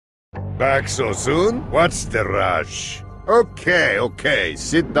Back so soon? What's the rush? Okay,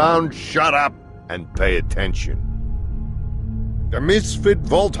 sit down, shut up, and pay attention. The Misfit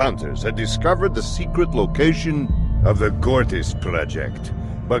Vault Hunters had discovered the secret location of the Gortys project,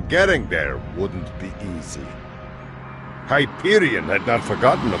 but getting there wouldn't be easy. Hyperion had not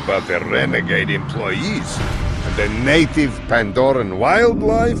forgotten about their renegade employees, and the native Pandoran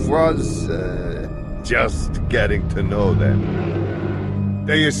wildlife was, just getting to know them.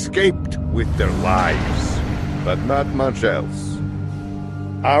 They escaped with their lives, but not much else.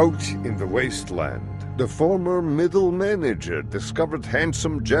 Out in the wasteland, the former middle manager discovered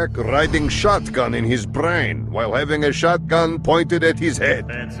Handsome Jack riding shotgun in his brain while having a shotgun pointed at his head.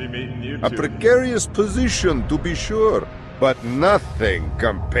 Fancy meeting you two. A precarious position, to be sure, but nothing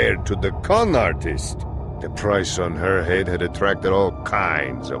compared to the con artist. The price on her head had attracted all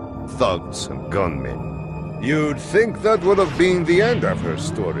kinds of thugs and gunmen. You'd think that would have been the end of her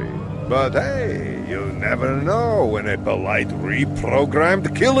story. But hey, you never know when a polite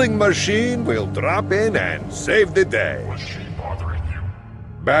reprogrammed killing machine will drop in and save the day. Was she bothering you?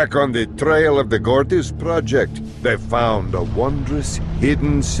 Back on the trail of the Gortys project, they found a wondrous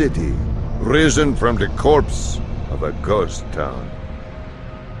hidden city, risen from the corpse of a ghost town.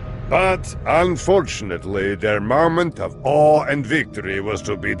 But unfortunately, their moment of awe and victory was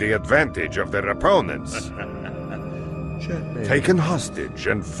to be the advantage of their opponents. Taken hostage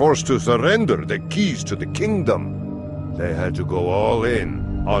and forced to surrender the keys to the kingdom, they had to go all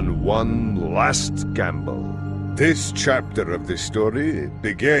in on one last gamble. This chapter of the story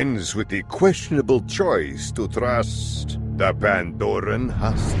begins with the questionable choice to trust the Pandoran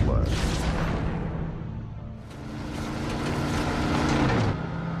hustler.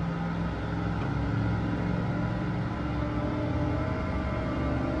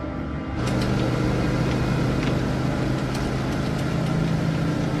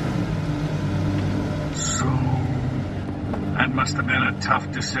 That must have been a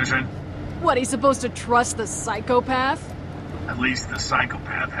tough decision. What, he's supposed to trust the psychopath? At least the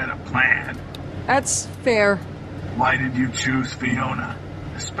psychopath had a plan. That's fair. Why did you choose Fiona?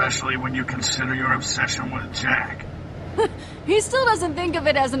 Especially when you consider your obsession with Jack. He still doesn't think of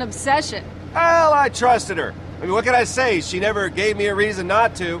it as an obsession. Well, I trusted her. I mean, what can I say? She never gave me a reason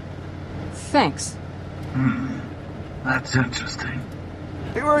not to. Thanks. That's interesting.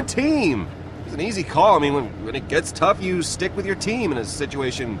 We were a team. It's an easy call. I mean, when it gets tough, you stick with your team in a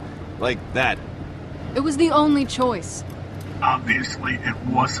situation like that. It was the only choice. Obviously, it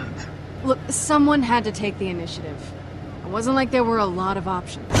wasn't. Look, someone had to take the initiative. It wasn't like there were a lot of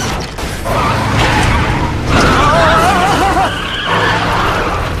options.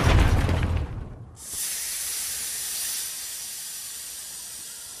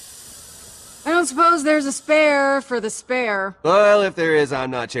 I don't suppose there's a spare for the spare. Well, if there is,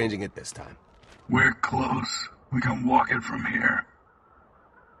 I'm not changing it this time. We're close. We can walk it from here.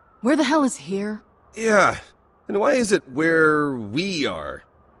 Where the hell is here? Yeah. And why is it where we are?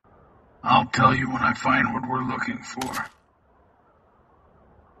 I'll tell you when I find what we're looking for.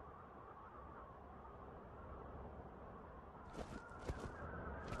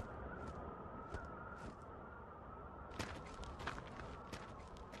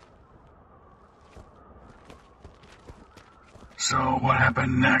 So, what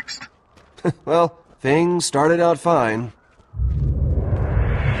happened next? Well, things started out fine.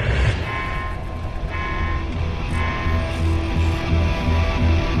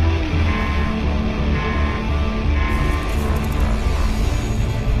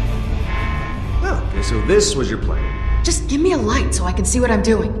 Oh, okay, so this was your plan. Just give me a light so I can see what I'm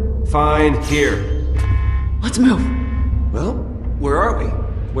doing. Fine, here. Let's move. Well, where are we?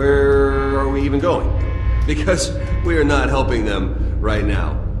 Where are we even going? Because we are not helping them right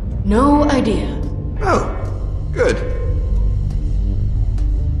now. No idea. Oh, good.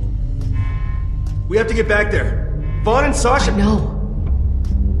 We have to get back there. Vaughn and Sasha. No.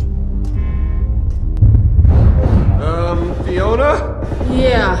 Fiona?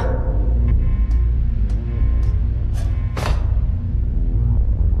 Yeah.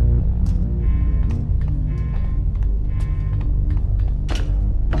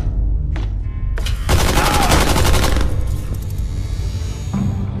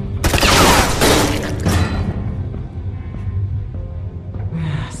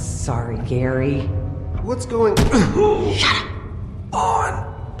 Sorry, Gary. What's going Shut up. on?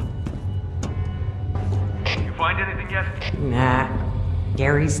 You find anything yet? Nah.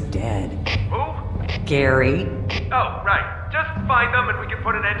 Gary's dead. Who? Gary? Oh, right. Just find them and we can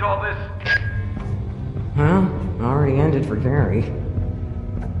put an end to all this. Well, already ended for Gary.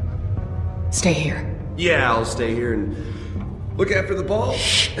 Stay here. Yeah, I'll stay here and look after the ball.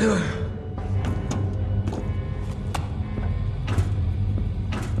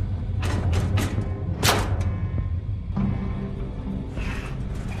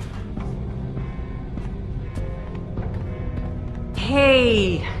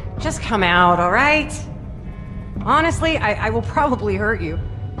 Hey, just come out, alright? Honestly, I will probably hurt you.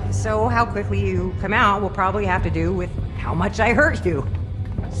 So how quickly you come out will probably have to do with how much I hurt you.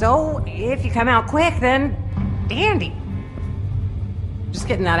 So, if you come out quick, then dandy. Just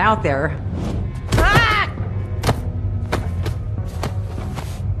getting that out there. Ah!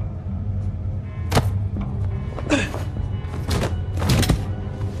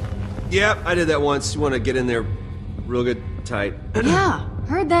 Yep, I did that once. You want to get in there real good, tight. Yeah,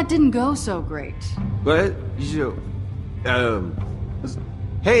 heard that didn't go so great. What? You should...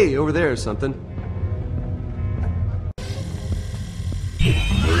 Hey, over there or something.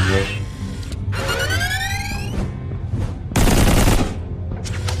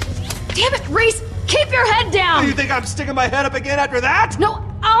 Damn it, Reese! Keep your head down! You think I'm sticking my head up again after that? No,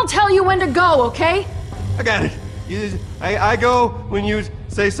 I'll tell you when to go, okay? I got it. I go when you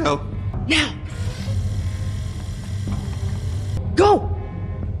say so. Now! Go!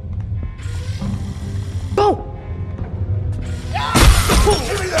 Go!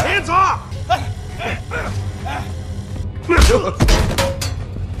 Hands off!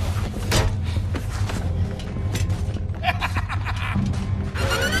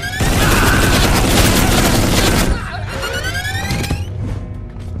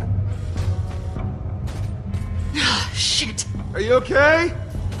 Shit. Are you okay?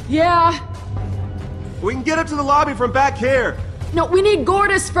 Yeah. We can get up to the lobby from back here. No, we need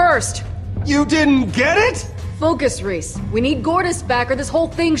Gortys first. You didn't get it? Focus, Reese. We need Gortys back or this whole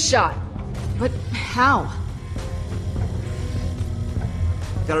thing's shot. But how?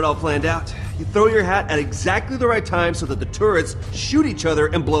 Got it all planned out. You throw your hat at exactly the right time so that the turrets shoot each other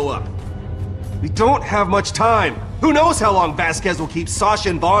and blow up. We don't have much time. Who knows how long Vasquez will keep Sasha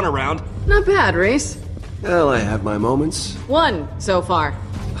and Vaughn around? Not bad, Reese. Well, I have my moments. One so far.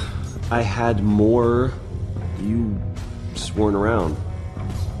 I had more. You just weren't around.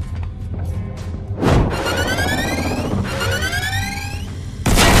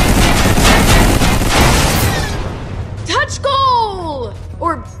 Touch goal!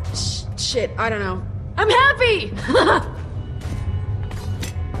 Or shit, I don't know. I'm happy!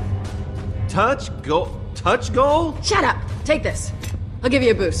 Touch goal? Touch goal? Shut up. Take this. I'll give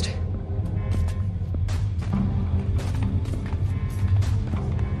you a boost.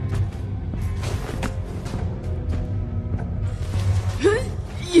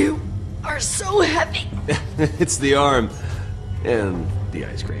 You are so heavy. It's the arm. And the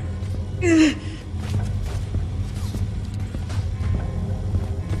ice cream.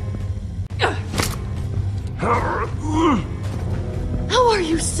 How are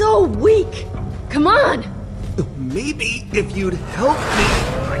you so weak? Come on! Maybe if you'd help me.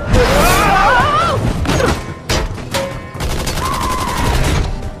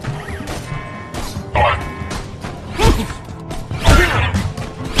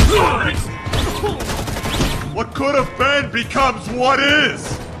 What could have been becomes what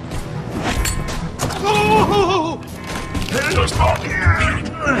is!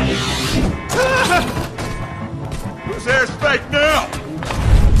 Whose hair's fake now?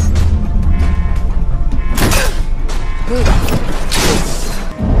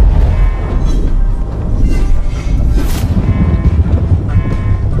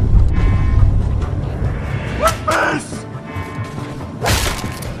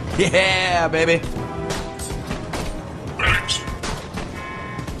 Yeah, baby. Nice.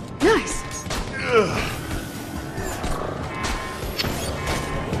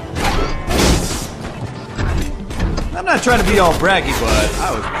 I'm not trying to be all braggy, but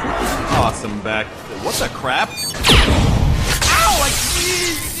I was pretty awesome back. What the crap? Ow!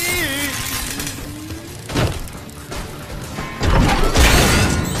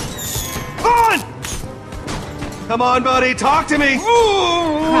 Come on, buddy, talk to me!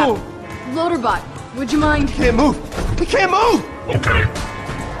 Crap. Loaderbot, would you mind? Can't move! We can't move! Okay.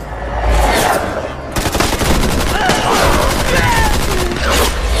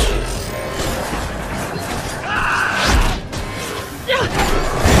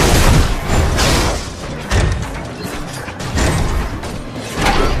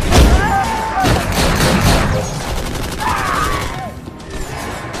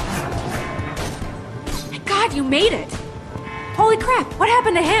 God, you made it! Holy crap, what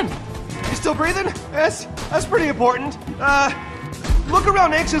happened to him? You still breathing? That's pretty important. Look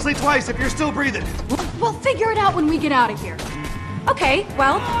around anxiously twice if you're still breathing. We'll figure it out when we get out of here. Okay,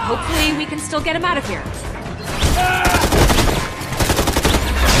 well, hopefully we can still get him out of here.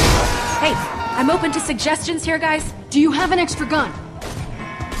 Hey, I'm open to suggestions here, guys. Do you have an extra gun?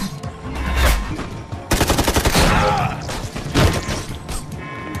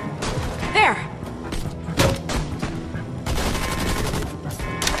 There!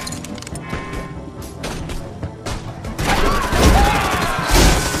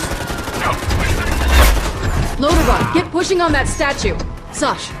 pushing on that statue.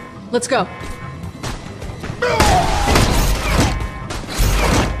 Sash, let's go.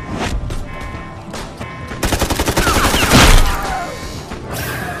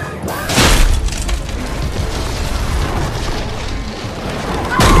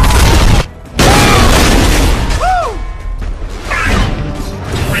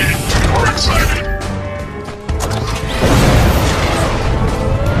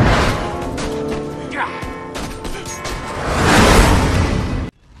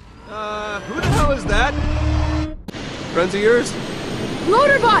 Friends of yours?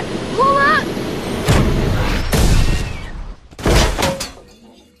 Motorbot! Pull up!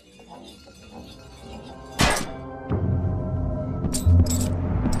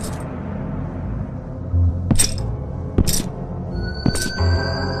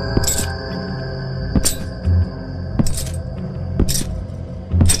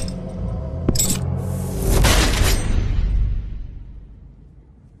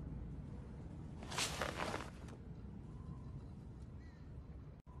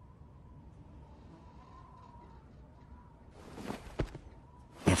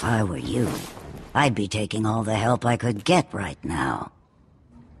 If I were you, I'd be taking all the help I could get right now.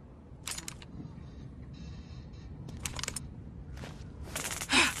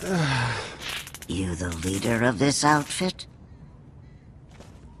 You the leader of this outfit?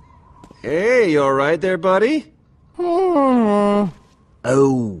 Hey, you alright there, buddy? Oh,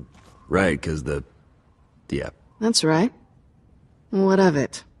 Right, cause the... Yeah. That's right. What of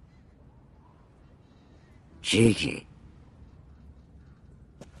it? cheeky.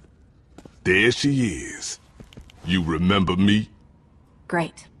 There she is. You remember me?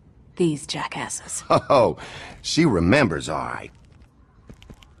 Great. These jackasses. Oh, she remembers, all right.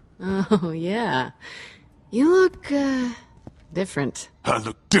 Oh, yeah. You look, different. I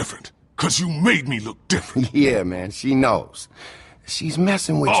look different, 'cause you made me look different. Yeah, man, she knows. She's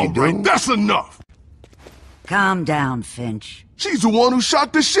messing with you, All right, dude. that's enough. Calm down, Finch. She's the one who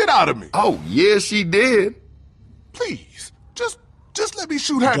shot the shit out of me. Oh, yeah, she did. Please, just let me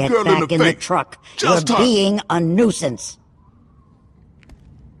shoot that Get girl back in the in face. the truck. Just You're her. being a nuisance.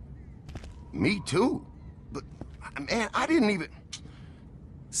 Me too. But, man, I didn't even...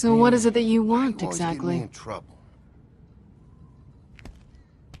 So what is it that you want, Always get me exactly? in trouble.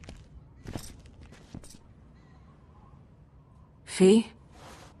 Fee?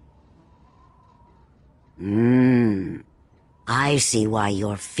 I see why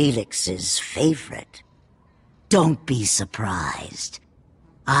you're Felix's favorite. Don't be surprised.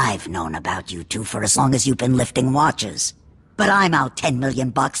 I've known about you two for as long as you've been lifting watches. But I'm out 10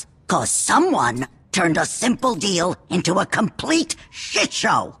 million bucks 'cause someone turned a simple deal into a complete shit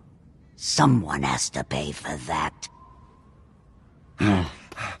show. Someone has to pay for that.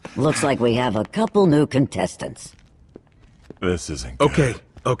 Looks like we have a couple new contestants. This isn't good.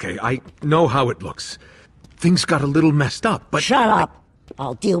 Okay, I know how it looks. Things got a little messed up, but... Shut up!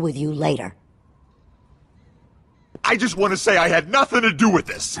 I'll deal with you later. I just want to say I had nothing to do with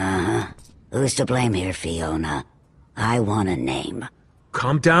this. Who's to blame here, Fiona? I want a name.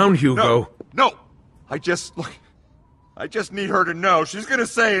 Calm down, Hugo. No. I just need her to know. She's gonna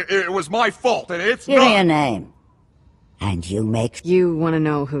say it was my fault, and it's Give me a not. name. And you make... You want to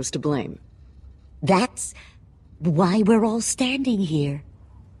know who's to blame. That's why we're all standing here.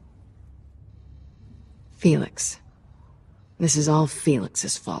 Felix. This is all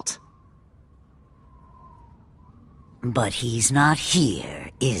Felix's fault. But he's not here,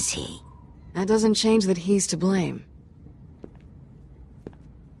 is he? That doesn't change that he's to blame.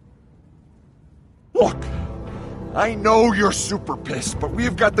 Look, I know you're super pissed, but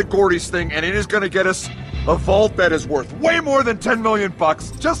we've got the Gordy's thing, and it is gonna get us a vault that is worth way more than 10 million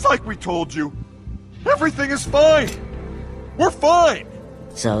bucks, just like we told you. Everything is fine. We're fine.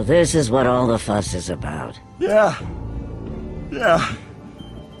 So this is what all the fuss is about. Yeah.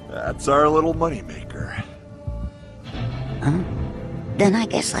 That's our little moneymaker. Then I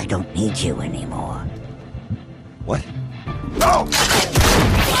guess I don't need you anymore. What? No!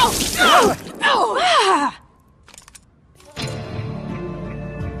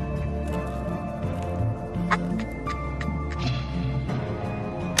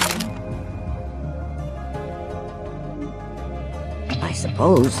 I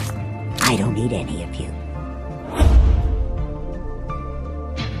suppose I don't need any of you.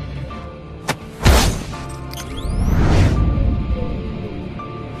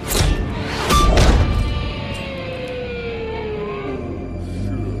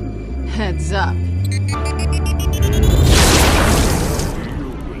 Heads up.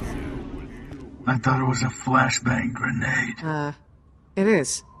 I thought it was a flashbang grenade. It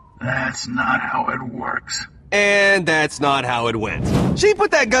is. That's not how it works. And that's not how it went. She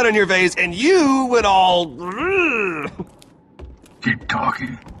put that gun in your face, and you went all... Keep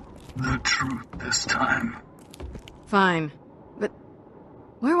talking. The truth this time. Fine. But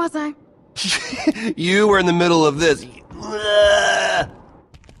where was I? You were in the middle of this. I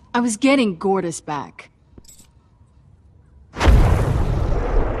was getting Gortys back.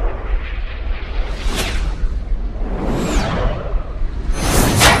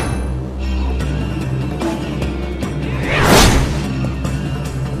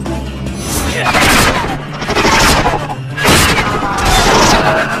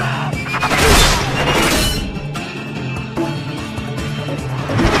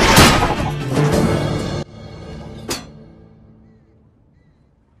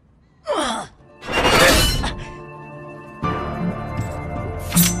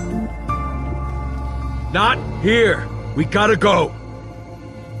 Not here. We gotta go.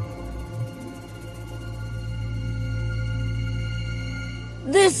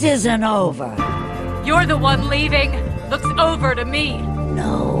 This isn't over. You're the one leaving. Looks over to me.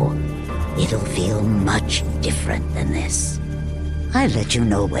 No, it'll feel much different than this. I'll let you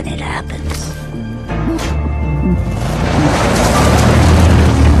know when it happens.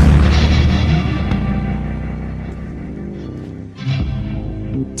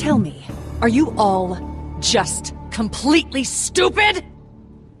 Tell me, are you all just completely stupid?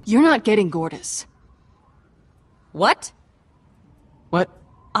 You're not getting Gortys. What? What?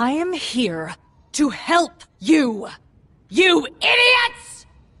 I am here to help you! You idiots!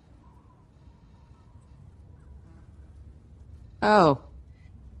 Oh.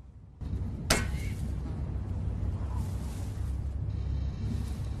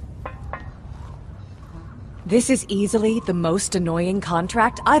 This is easily the most annoying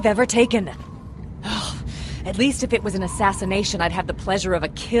contract I've ever taken. At least if it was an assassination, I'd have the pleasure of a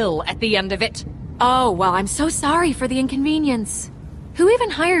kill at the end of it. Oh, well, I'm so sorry for the inconvenience. Who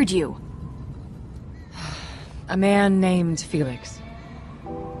even hired you? A man named Felix.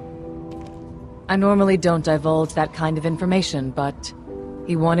 I normally don't divulge that kind of information, but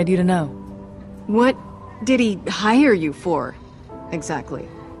he wanted you to know. What did he hire you for, exactly?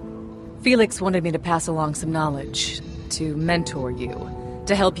 Felix wanted me to pass along some knowledge, to mentor you,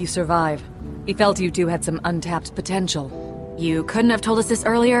 to help you survive. He felt you two had some untapped potential. You couldn't have told us this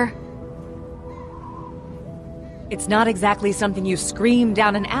earlier? It's not exactly something you scream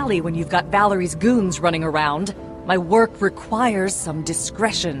down an alley when you've got Valerie's goons running around. My work requires some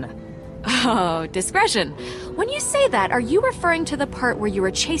discretion. Oh, discretion. When you say that, are you referring to the part where you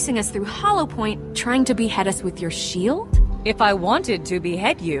were chasing us through Hollow Point, trying to behead us with your shield? If I wanted to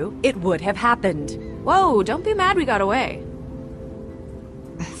behead you, it would have happened. Whoa, don't be mad we got away.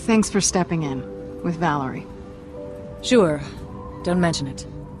 Thanks for stepping in, with Valerie. Sure. Don't mention it.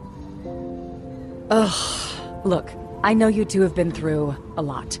 Ugh. Look, I know you two have been through a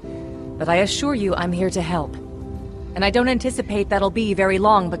lot, but I assure you I'm here to help. And I don't anticipate that'll be very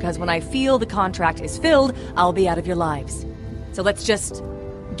long, because when I feel the contract is filled, I'll be out of your lives. So let's just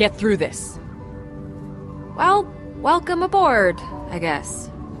get through this. Well, welcome aboard, I guess.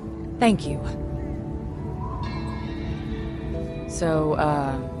 Thank you. So,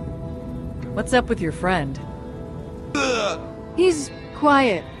 what's up with your friend? He's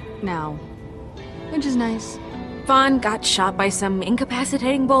quiet now, which is nice. Vaughn got shot by some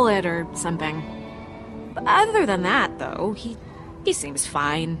incapacitating bullet or something. But other than that, though, he seems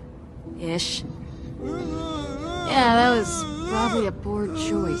fine-ish. Yeah, that was probably a poor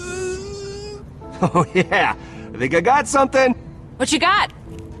choice. Oh yeah, I think I got something. What you got?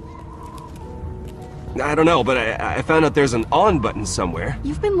 I don't know, but I found out there's an on button somewhere.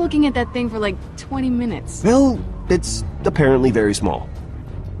 You've been looking at that thing for like 20 minutes. Well, it's apparently very small.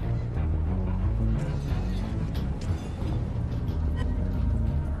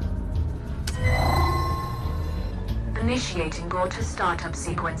 Initiating Gortys startup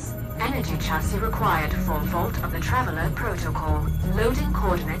sequence. Energy chassis required for Vault of the Traveler protocol. Loading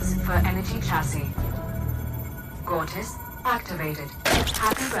coordinates for energy chassis. Gortys activated.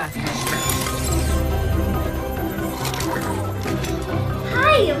 Happy birthday.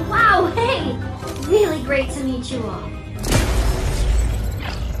 Hi! Wow, hey! Really great to meet you all.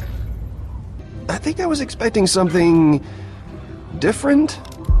 I think I was expecting something different.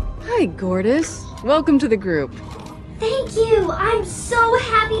 Hi, Gortys. Welcome to the group. Thank you! I'm so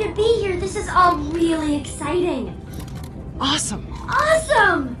happy to be here. This is all really exciting. Awesome.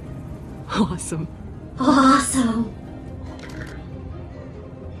 Awesome! Awesome. Awesome.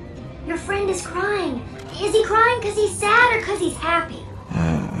 Your friend is crying. Is he crying because he's sad or because he's happy?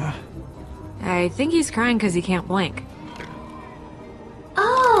 I think he's crying because he can't blink.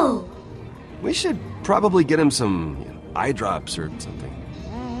 Oh! We should probably get him some eye drops or something.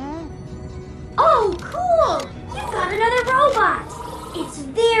 Oh, cool! You've got another robot! It's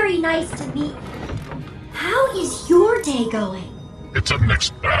very nice to meet you. How is your day going? It's a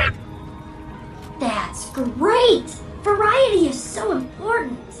mixed bag. That's great! Variety is so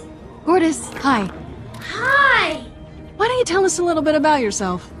important. Gortys, hi. Hi! Why don't you tell us a little bit about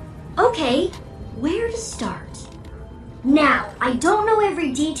yourself? Okay, where to start? Now, I don't know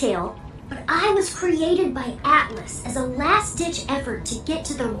every detail, but I was created by Atlas as a last-ditch effort to get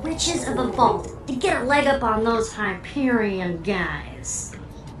to the riches of a vault, to get a leg up on those Hyperion guys.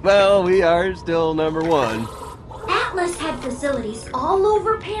 Well, we are still #1. Atlas had facilities all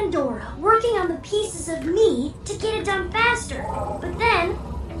over Pandora working on the pieces of me to get it done faster. But then,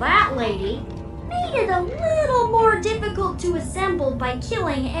 that lady made it a little more difficult to assemble by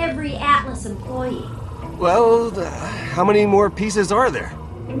killing every Atlas employee. Well, how many more pieces are there?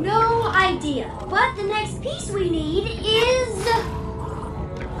 No idea, but the next piece we need is...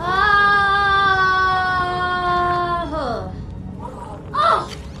 Oh,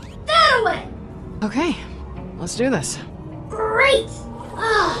 that way! Okay, let's do this. Great!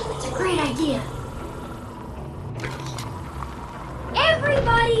 That's a great idea.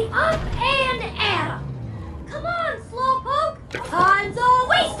 Everybody up and at 'em! Come on, Slowpoke! Time's all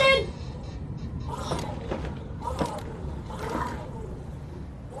wasted!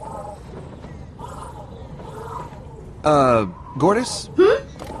 Gortys?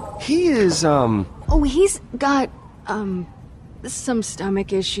 He is, Oh, he's got, some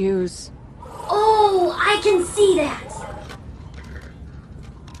stomach issues. Oh, I can see that.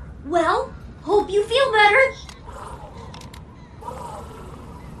 Well, hope you feel better.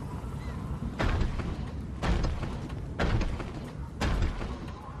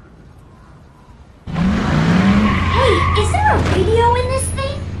 Hey, is there a radio in this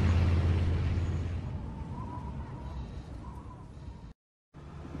thing?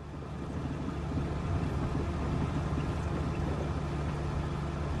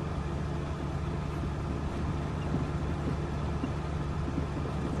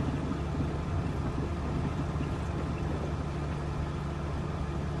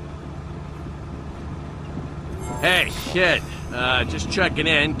 Hey, kid. Just checking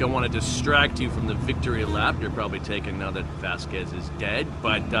in. Don't want to distract you from the victory lap you're probably taking now that Vasquez is dead,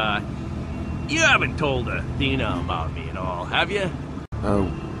 but, you haven't told Athena about me at all, have you? Oh,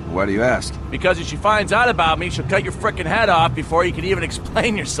 why do you ask? Because if she finds out about me, she'll cut your frickin' head off before you can even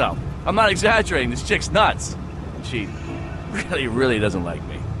explain yourself. I'm not exaggerating. This chick's nuts. She really doesn't like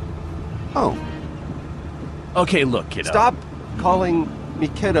me. Oh. Okay, look, kiddo. Stop calling me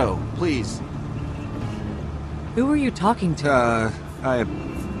kiddo, please. Who are you talking to?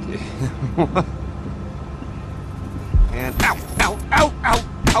 And ow!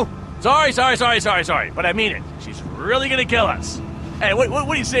 Sorry, but I mean it. She's really gonna kill us. Hey, what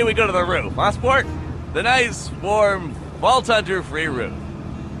do you say we go to the roof, huh, sport? The nice, warm, Vault Hunter free roof.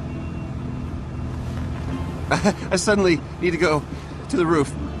 I suddenly need to go to the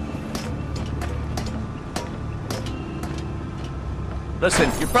roof.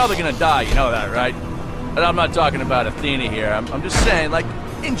 Listen, you're probably gonna die, you know that, right? And I'm not talking about Athena here. I'm just saying, like,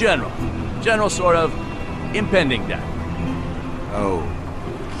 in general. General sort of impending death.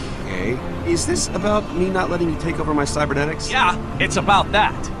 Okay. Is this about me not letting you take over my cybernetics? Yeah, it's about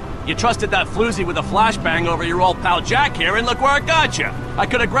that. You trusted that floozy with a flashbang over your old pal Jack here, and look where it got you. I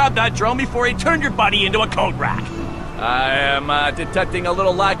could have grabbed that drone before he turned your buddy into a coat rack. I am detecting a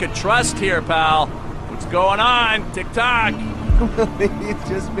little lack of trust here, pal. What's going on? Tick-tock. Maybe it's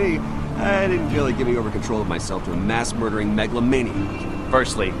just me. I didn't feel like giving over control of myself to a mass-murdering megalomaniac.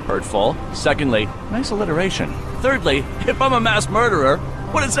 Firstly, hurtful. Secondly, nice alliteration. Thirdly, if I'm a mass murderer,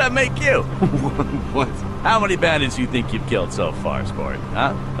 what does that make you? What? How many bandits do you think you've killed so far, Sport?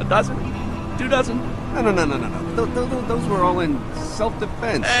 Huh? A dozen? 2 dozen? No. Those were all in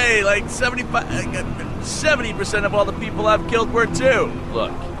self-defense. Hey, like 70% of all the people I've killed were too.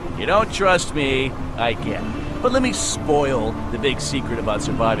 Look, you don't trust me, I get it. But let me spoil the big secret about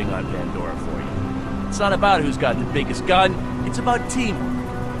surviving on Pandora for you. It's not about who's got the biggest gun, it's about teamwork.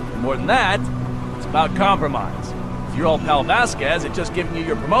 And more than that, it's about compromise. If your old pal Vasquez had just given you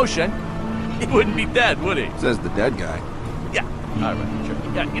your promotion, he wouldn't be dead, would he? Says the dead guy. Yeah, alright, sure.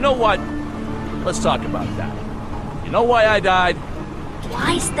 Yeah, you know what? Let's talk about that. You know why I died?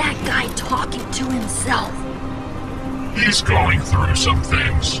 Why's that guy talking to himself? He's going through some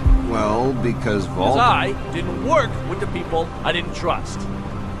things. Well, because Vault... I didn't work with the people I didn't trust.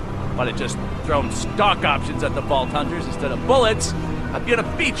 If I'd have just thrown stock options at the Vault Hunters instead of bullets, I'd be on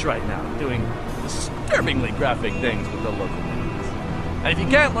a beach right now, doing disturbingly graphic things with the local news. And if you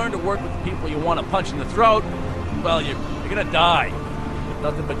can't learn to work with the people you want to punch in the throat, well, you're gonna die. With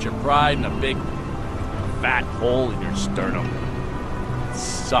nothing but your pride and a big, fat hole in your sternum. It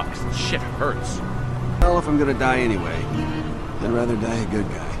sucks. Shit hurts. Well, if I'm gonna die anyway, I'd rather die a good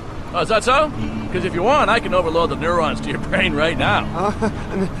guy. Oh, is that so? Because if you want, I can overload the neurons to your brain right now.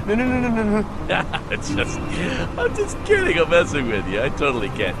 No. I'm just kidding. I'm messing with you. I totally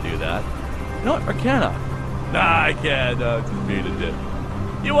can't do that. No, or can I? Nah, I can't. No, it's just being a dick.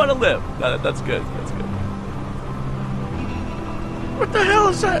 You want to live. That's good. That's good. What the hell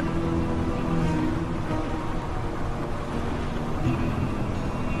is that?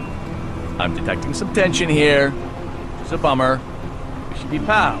 I'm detecting some tension here. It's a bummer. We should be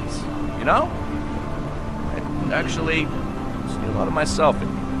pals, you know? I actually see a lot of myself in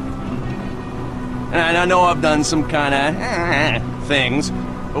you. And I know I've done some kind of things,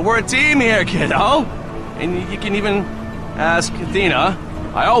 but we're a team here, kiddo. And you can even ask Athena.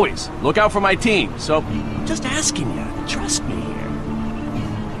 I always look out for my team, so I'm just asking you, trust me here.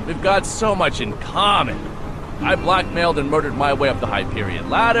 We've got so much in common. I blackmailed and murdered my way up the Hyperion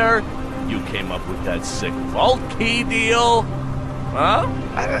ladder. You came up with that sick vault key deal. Huh?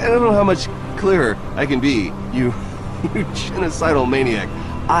 I don't know how much clearer I can be, you genocidal maniac.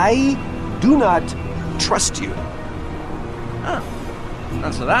 I do not trust you. Oh,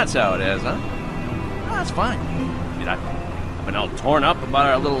 so that's how it is, huh? That's fine. I mean, I've been all torn up about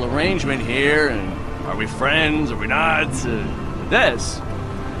our little arrangement here, and are we friends, are we not? This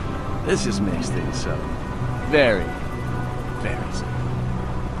just makes things so very, very simple.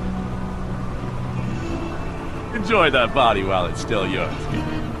 Enjoy that body while it's still yours.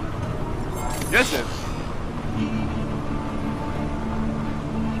 Yes, sir.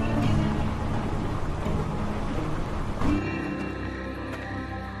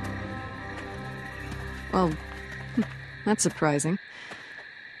 Well, that's surprising.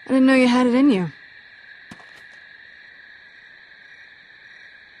 I didn't know you had it in you.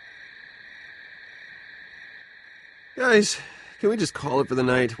 Guys, can we just call it for the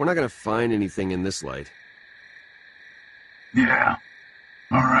night? We're not gonna find anything in this light. Yeah.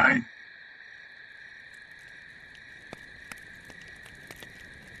 All right.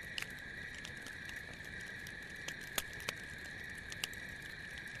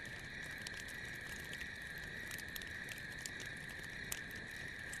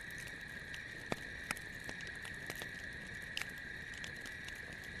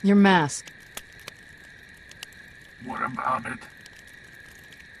 Your mask. What about it?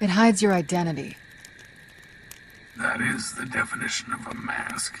 It hides your identity. That is the definition of a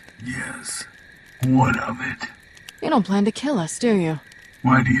mask, yes. What of it? You don't plan to kill us, do you?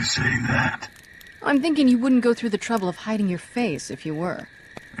 Why do you say that? I'm thinking you wouldn't go through the trouble of hiding your face if you were.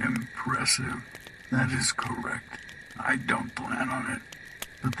 Impressive. That is correct. I don't plan on it,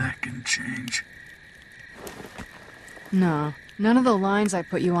 but that can change. No, none of the lines I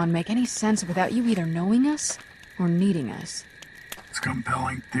put you on make any sense without you either knowing us or needing us. It's a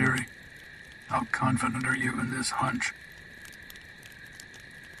compelling theory. How confident are you in this hunch?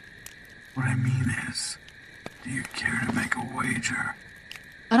 What I mean is, do you care to make a wager?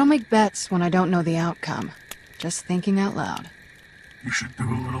 I don't make bets when I don't know the outcome. Just thinking out loud. You should do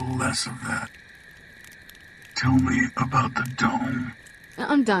a little less of that. Tell me about the dome.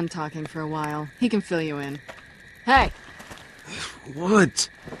 I'm done talking for a while. He can fill you in. Hey! What?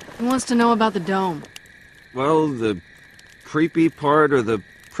 He wants to know about the dome. Well, the creepy part or the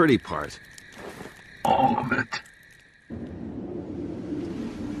pretty part? All of it.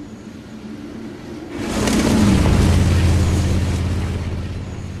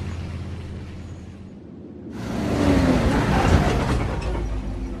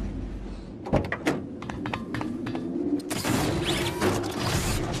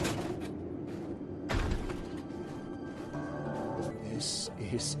 This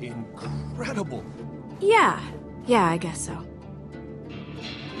is incredible. Yeah, I guess so.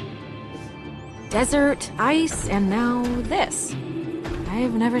 Desert, ice, and now this.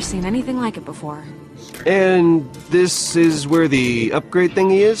 I've never seen anything like it before. And this is where the upgrade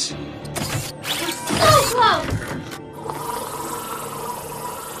thingy is? So close!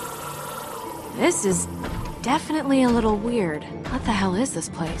 This is definitely a little weird. What the hell is this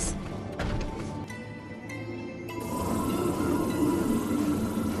place?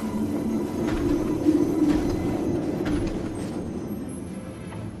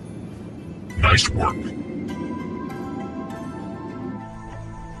 Nice work.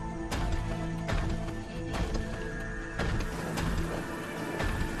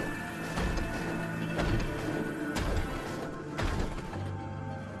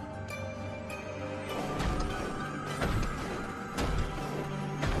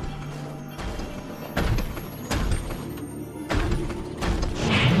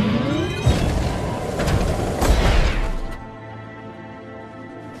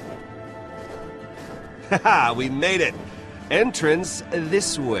 Haha, we made it. Entrance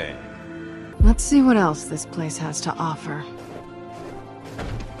this way. Let's see what else this place has to offer.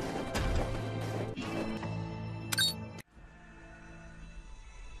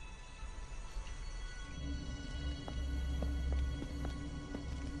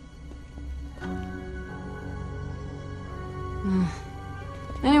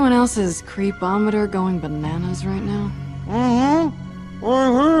 Anyone else's creepometer going bananas right now?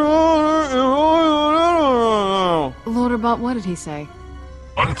 Lorderbot, what did he say?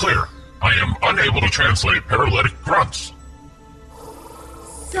 Unclear. I am unable to translate paralytic grunts.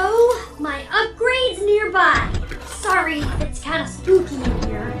 So, my upgrade's nearby. Sorry, it's kind of spooky in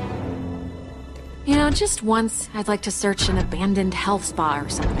here. You know, just once, I'd like to search an abandoned health spa or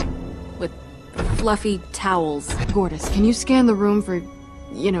something. With fluffy towels. Gortys, can you scan the room for,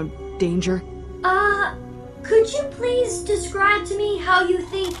 danger? Could you please describe to me how you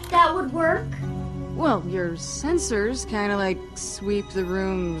think that would work? Well, your sensors kind of like sweep the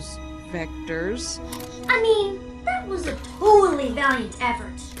room's vectors. I mean, that was a totally valiant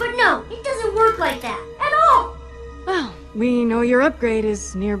effort. But no, it doesn't work like that, at all! Well, we know your upgrade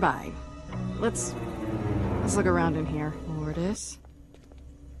is nearby. Let's look around in here, Gortys.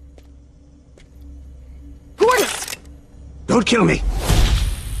 Gortys! Don't kill me!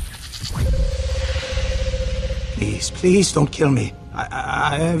 Please don't kill me.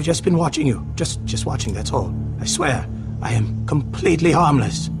 I have just been watching you. Just watching, that's all. I swear, I am completely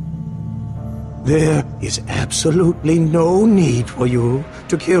harmless. There is absolutely no need for you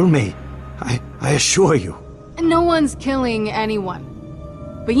to kill me. I assure you. No one's killing anyone.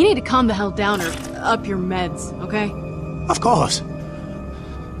 But you need to calm the hell down or up your meds, okay? Of course.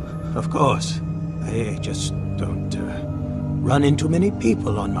 Of course. I just don't run into many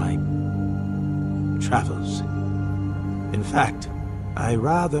people on my travels. In fact, I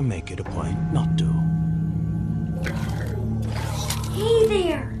rather make it a point not to. Hey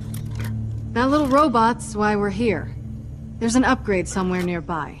there! That little robot's why we're here. There's an upgrade somewhere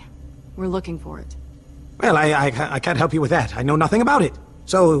nearby. We're looking for it. Well, I can't help you with that. I know nothing about it.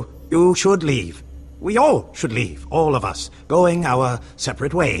 So, you should leave. We all should leave. All of us. Going our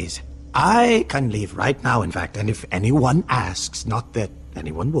separate ways. I can leave right now, in fact, and if anyone asks, not that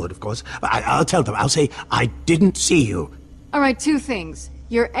anyone would, of course, I'll tell them. I'll say, I didn't see you. Alright, two things.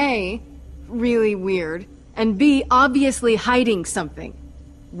 You're A, really weird, and B, obviously hiding something.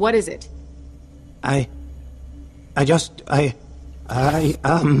 What is it? Your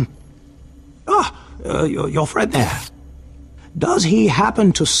friend there. Does he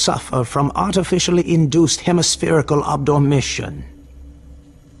happen to suffer from artificially induced hemispherical abdormission?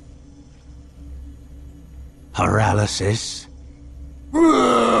 Paralysis?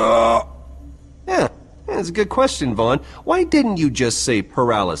 Yeah, that's a good question, Vaughn. Why didn't you just say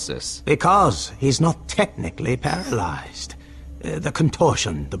paralysis? Because he's not technically paralyzed. The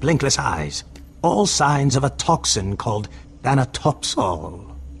contortion, the blinkless eyes, all signs of a toxin called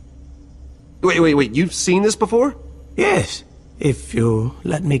thanatopsol. Wait, you've seen this before? Yes, if you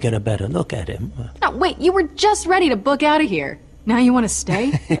let me get a better look at him. No, wait, you were just ready to book out of here. Now you want to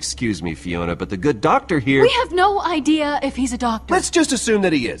stay? Excuse me, Fiona, but the good doctor here... We have no idea if he's a doctor. Let's just assume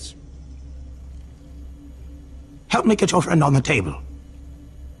that he is. Help me get your friend on the table.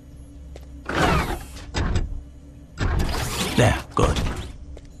 There, good.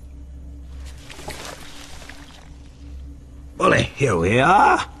 Bully, here we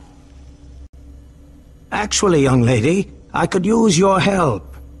are. Actually, young lady, I could use your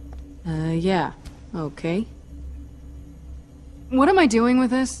help. Yeah. Okay. What am I doing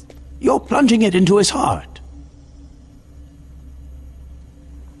with this? You're plunging it into his heart.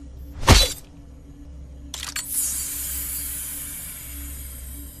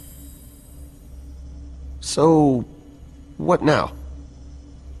 So, what now?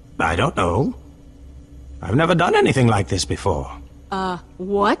 I don't know. I've never done anything like this before.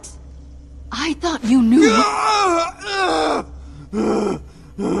 What? I thought you knew.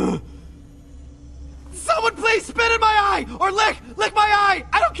 Someone please spit in my eye! Or lick my eye!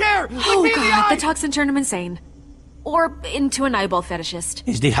 I don't care! Lick Oh me in the god, eye! the toxin turned him insane. Or into an eyeball fetishist.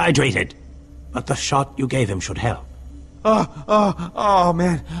 He's dehydrated, but the shot you gave him should help. Oh,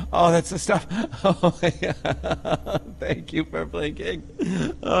 man. Oh, that's the stuff. Oh, yeah. Thank you for blinking.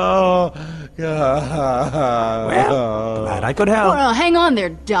 Oh, God. Well, glad I could help. Well, hang on there,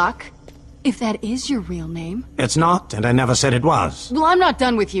 Doc. If that is your real name. It's not, and I never said it was. Well, I'm not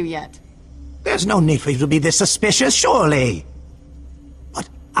done with you yet. There's no need for you to be this suspicious, surely. But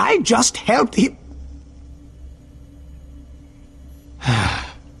I just helped you.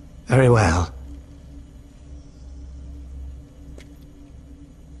 Very well.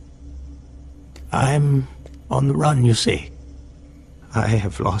 I'm on the run, you see. I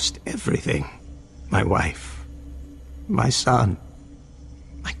have lost everything. My wife, my son,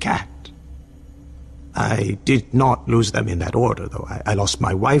 my cat. I did not lose them in that order, though. I lost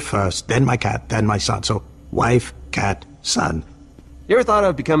my wife first, then my cat, then my son. So, wife, cat, son. You ever thought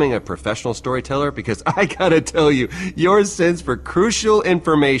of becoming a professional storyteller? Because I gotta tell you, your sense for crucial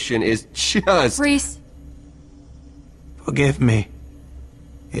information is just... Reese. Forgive me.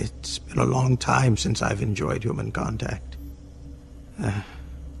 It's been a long time since I've enjoyed human contact.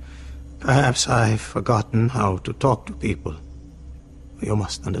 Perhaps I've forgotten how to talk to people. You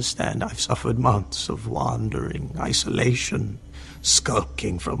must understand, I've suffered months of wandering, isolation,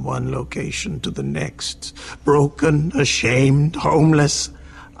 skulking from one location to the next, broken, ashamed, homeless.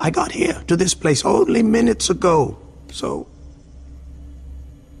 I got here, to this place, only minutes ago, so...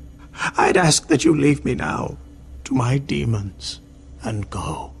 I'd ask that you leave me now, to my demons, and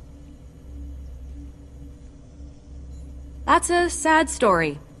go. That's a sad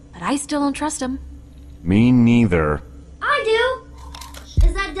story, but I still don't trust him. Me neither. I do!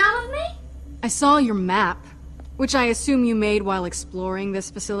 Is that dumb of me? I saw your map, which I assume you made while exploring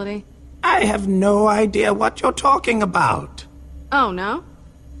this facility. I have no idea what you're talking about. Oh, no?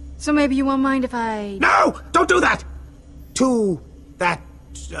 So maybe you won't mind if I... No! Don't do that! To that,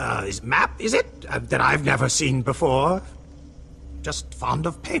 map, is it? That I've never seen before. Just fond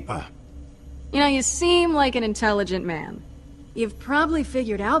of paper. You know, you seem like an intelligent man. You've probably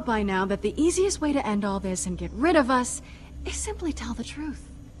figured out by now that the easiest way to end all this and get rid of us is simply tell the truth.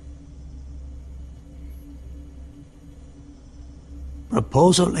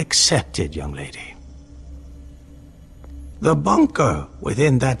 Proposal accepted, young lady. The bunker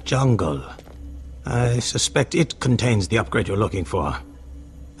within that jungle. I suspect it contains the upgrade you're looking for.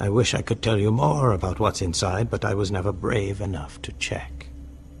 I wish I could tell you more about what's inside, but I was never brave enough to check.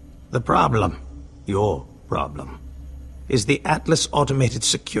 The problem, your problem, is the Atlas automated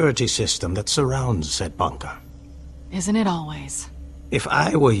security system that surrounds said bunker. Isn't it always? If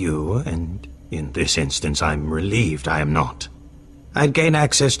I were you, and in this instance I'm relieved I am not, I'd gain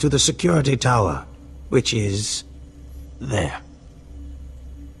access to the security tower, which is... there.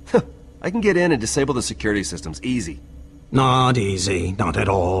 I can get in and disable the security systems, easy. Not easy, not at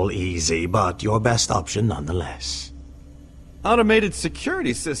all easy, but your best option nonetheless. Automated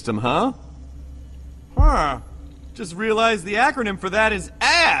security system, huh? Huh. Just realized the acronym for that is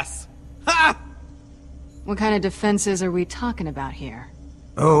ASS! Ha! What kind of defenses are we talking about here?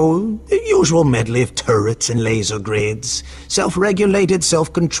 Oh, the usual medley of turrets and laser grids. Self-regulated,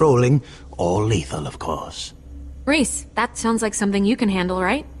 self-controlling, all lethal, of course. Reese, that sounds like something you can handle,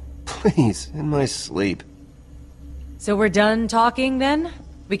 right? Please, in my sleep. So we're done talking, then?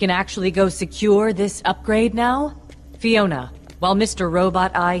 We can actually go secure this upgrade now? Fiona, while Mr.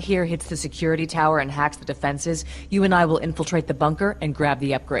 Robot Eye here hits the security tower and hacks the defenses, you and I will infiltrate the bunker and grab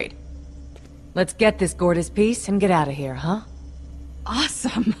the upgrade. Let's get this Gortys piece and get out of here, huh?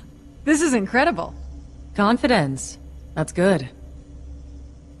 Awesome! This is incredible. Confidence. That's good.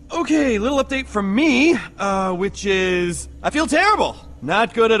 Okay, little update from me, which is... I feel terrible!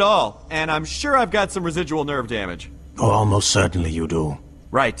 Not good at all. And I'm sure I've got some residual nerve damage. Oh, almost certainly you do.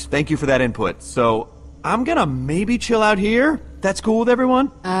 Right, thank you for that input. So, I'm gonna maybe chill out here? That's cool with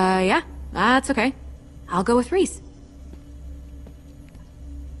everyone? Yeah. That's okay. I'll go with Reese.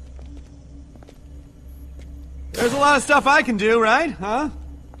 There's a lot of stuff I can do, right? Huh?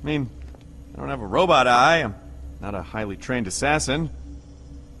 I mean, I don't have a robot eye. I'm not a highly trained assassin.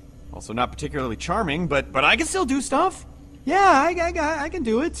 Also not particularly charming, but I can still do stuff. Yeah, I can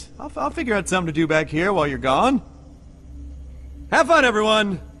do it. I'll figure out something to do back here while you're gone. Have fun,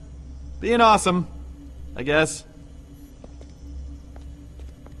 everyone. Being awesome, I guess.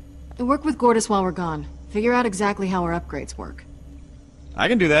 Work with Gortys while we're gone. Figure out exactly how our upgrades work. I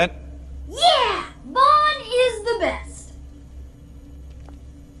can do that. Yeah! Vaughn is the best!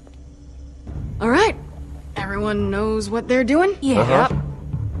 Alright. Everyone knows what they're doing? Yeah. Yep.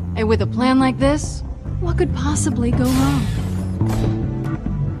 And with a plan like this, what could possibly go wrong?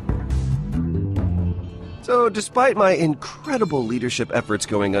 So, despite my incredible leadership efforts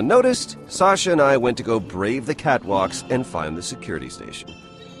going unnoticed, Sasha and I went to go brave the catwalks and find the security station.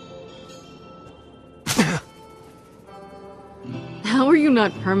 How are you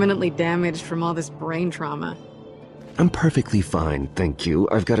not permanently damaged from all this brain trauma? I'm perfectly fine, thank you.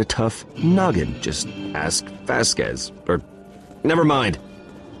 I've got a tough noggin. Just ask Vasquez. Or, never mind.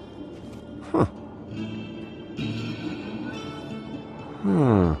 Huh.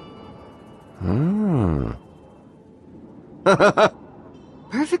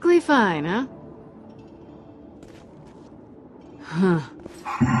 Perfectly fine, huh? Huh.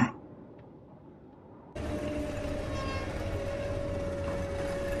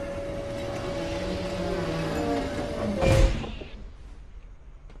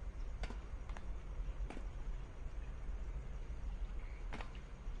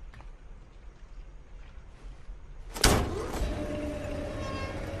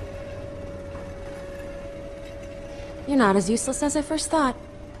 You're not as useless as I first thought.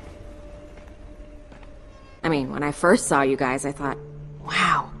 I mean, when I first saw you guys, I thought,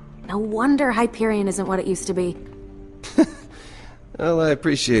 wow, no wonder Hyperion isn't what it used to be. Well, I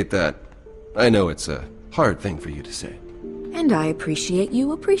appreciate that. I know it's a hard thing for you to say. And I appreciate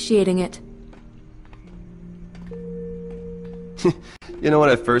you appreciating it. You know, when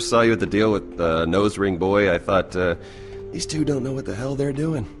I first saw you at the deal with Nose Ring Boy, I thought, these two don't know what the hell they're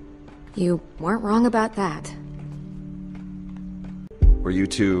doing. You weren't wrong about that. Were you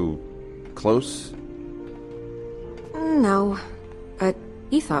two close? No, but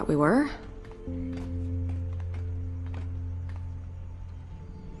he thought we were.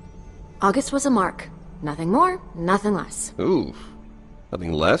 August was a mark. Nothing more, nothing less. Ooh,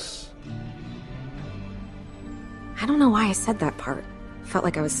 nothing less? I don't know why I said that part. Felt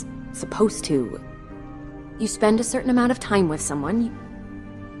like I was supposed to. You spend a certain amount of time with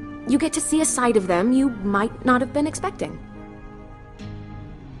someone, you get to see a side of them you might not have been expecting.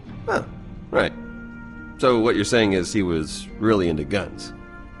 Huh, right. So what you're saying is he was really into guns?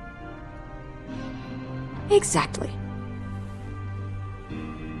 Exactly.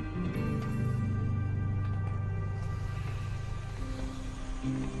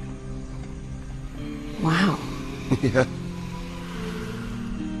 Wow. Yeah.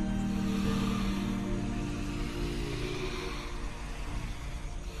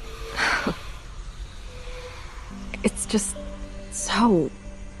 It's just so...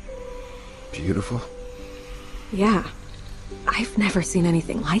 beautiful? Yeah. I've never seen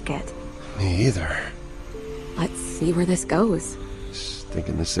anything like it. Me either. Let's see where this goes. Just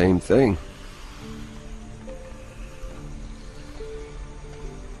thinking the same thing.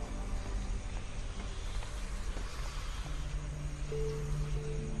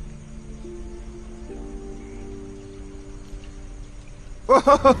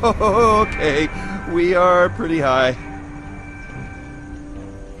 Okay, we are pretty high.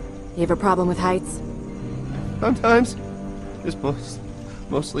 You have a problem with heights? Sometimes. Just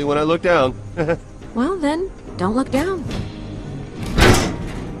mostly when I look down. Well then, don't look down.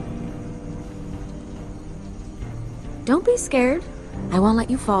 Don't be scared. I won't let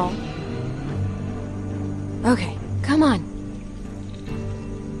you fall. Okay, come on.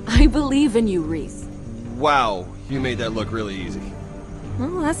 I believe in you, Reese. Wow, you made that look really easy.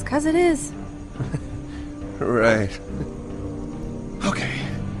 Well, that's 'cause it is. Right. Okay,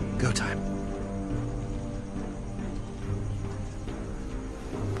 go time.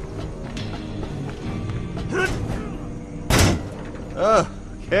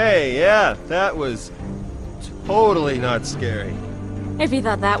 Okay, yeah, that was totally not scary. If you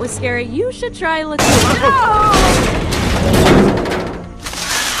thought that was scary, you should try looking. No!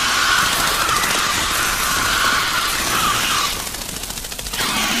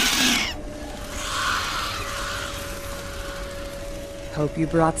 Hope you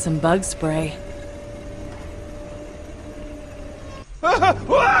brought some bug spray.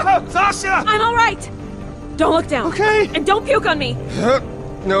 Sasha! I'm all right. Don't look down. Okay. And don't puke on me.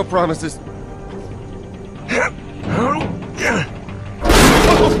 No promises.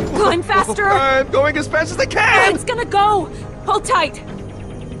 Climb faster. I'm going as fast as I can. It's gonna go. Hold tight.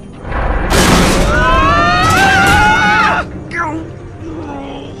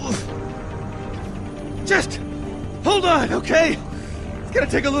 Just hold on, okay? It's gonna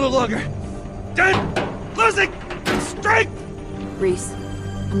take a little longer. I'm losing strength! Reese,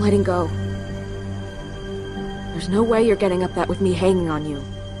 I'm letting go. There's no way you're getting up that with me hanging on you.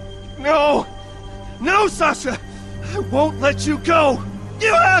 No! No, Sasha! I won't let you go!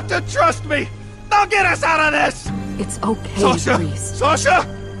 You have to trust me! I'll get us out of this! It's okay, Sasha! Reese. Sasha!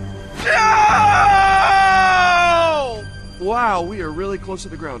 No! Wow, we are really close to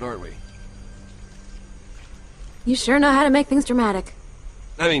the ground, aren't we? You sure know how to make things dramatic.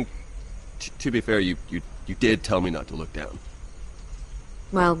 I mean, to be fair, you did tell me not to look down.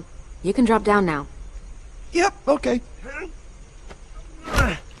 Well, you can drop down now. Yep, okay.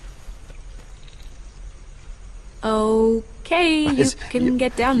 Okay, you can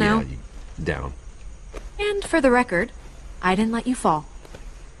get down now. Down. And for the record, I didn't let you fall.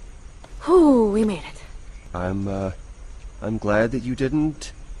 Whew, we made it. I'm glad that you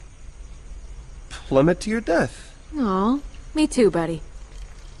didn't plummet to your death. Aw, me too, buddy.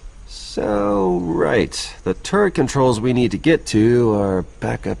 So, right. The turret controls we need to get to are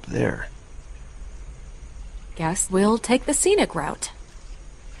back up there. Guess we'll take the scenic route.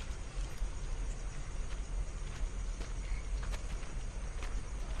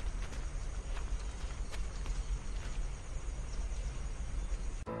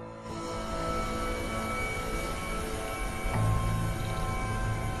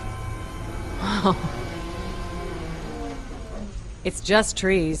 It's just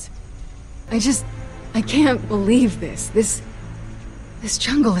trees. I can't believe this. This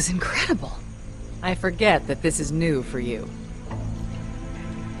jungle is incredible. I forget that this is new for you.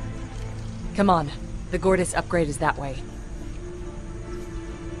 Come on, the Gortys upgrade is that way.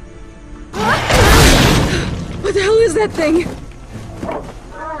 What the hell is that thing?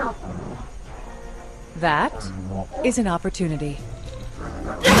 That is an opportunity.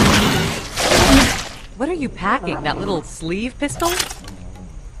 What are you packing? That little sleeve pistol?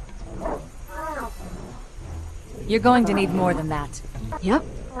 You're going to need more than that. Yep,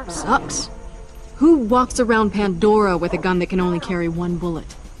 sucks. Who walks around Pandora with a gun that can only carry one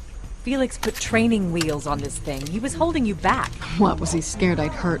bullet? Felix put training wheels on this thing. He was holding you back. What, was he scared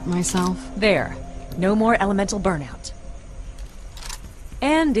I'd hurt myself? There. No more elemental burnout.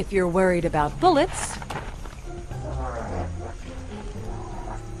 And if you're worried about bullets...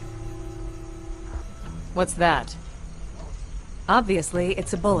 What's that? Obviously,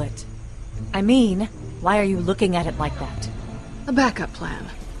 it's a bullet. I mean, why are you looking at it like that? A backup plan.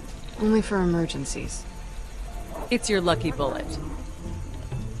 Only for emergencies. It's your lucky bullet.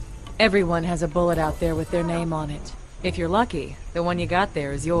 Everyone has a bullet out there with their name on it. If you're lucky, the one you got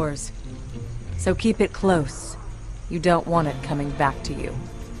there is yours. So keep it close. You don't want it coming back to you.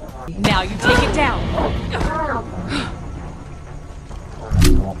 Now you take it down!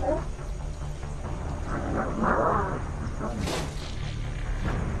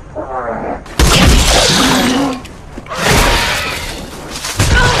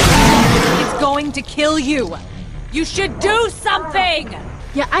 It's going to kill you! You should do something!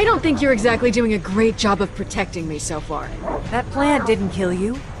 Yeah, I don't think you're exactly doing a great job of protecting me so far. That plant didn't kill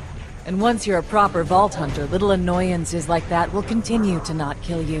you. And once you're a proper Vault Hunter, little annoyances like that will continue to not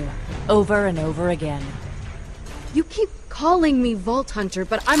kill you. Over and over again. You keep calling me Vault Hunter,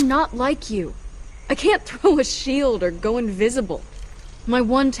 but I'm not like you. I can't throw a shield or go invisible. My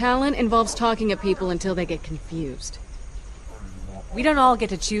one talent involves talking at people until they get confused. We don't all get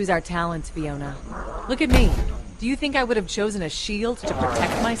to choose our talents, Fiona. Look at me. Do you think I would have chosen a shield to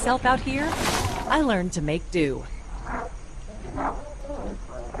protect myself out here? I learned to make do.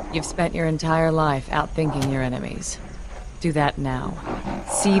 You've spent your entire life outthinking your enemies. Do that now.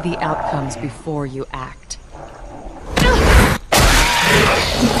 See the outcomes before you act.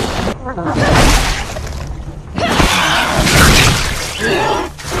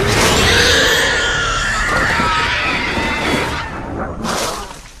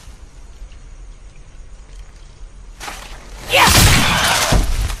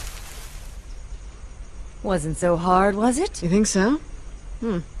 Wasn't so hard, was it? You think so?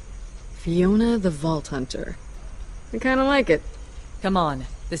 Fiona the Vault Hunter. I kinda like it. Come on.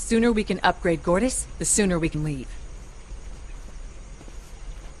 The sooner we can upgrade Gortys, the sooner we can leave.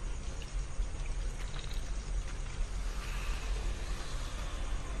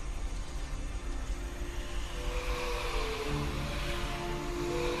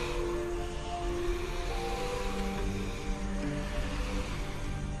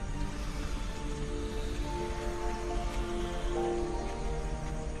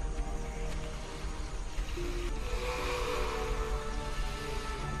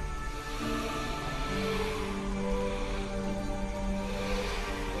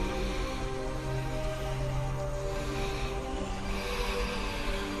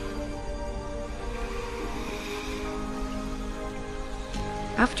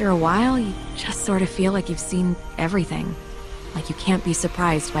 After a while, you just sort of feel like you've seen everything. Like you can't be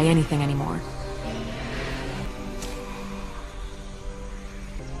surprised by anything anymore.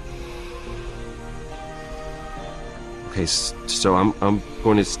 Okay, so I'm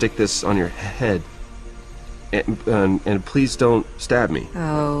going to stick this on your head. And please don't stab me.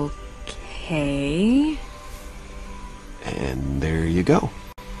 Okay. And there you go.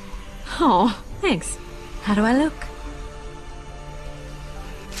 Oh, thanks. How do I look?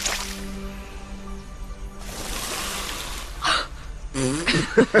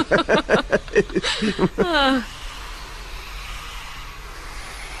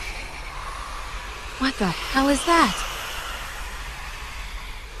 What the hell is that?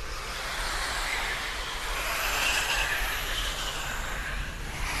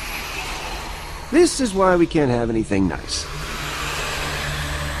 This is why we can't have anything nice.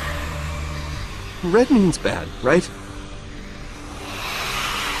 Red means bad, right?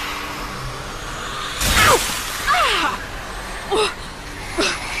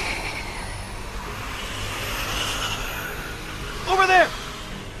 Over there!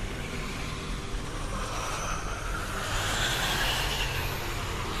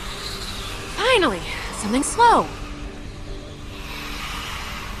 Finally! Something slow!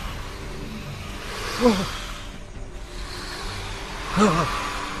 Whoa.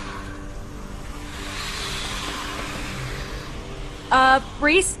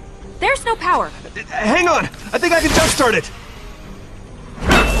 Reese? There's no power. Hang on! I think I can jumpstart it!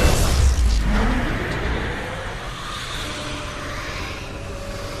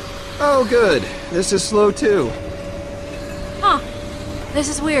 Oh, good. This is slow, too. Huh. This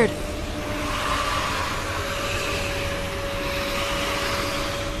is weird.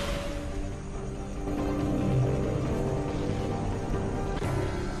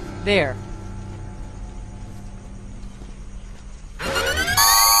 There.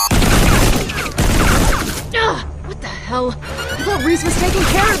 Ugh! What the hell? I thought Reese was taking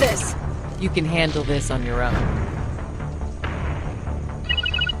care of this! You can handle this on your own.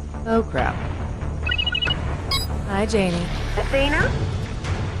 Oh, crap. Hi, Janie. Athena?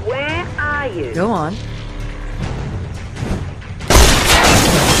 Where are you? Go on.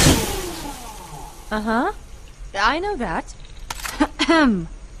 Uh-huh. I know that.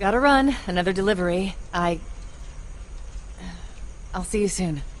 Gotta run. Another delivery. I'll see you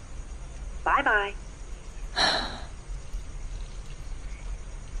soon. Bye-bye.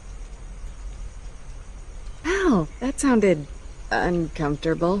 Ow, that sounded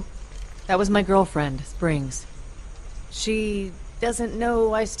uncomfortable. That was my girlfriend, Springs. She doesn't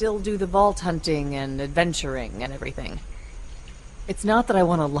know I still do the vault hunting and adventuring and everything. It's not that I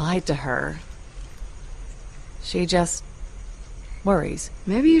want to lie to her. She just worries.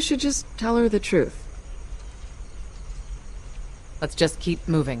 Maybe you should just tell her the truth. Let's just keep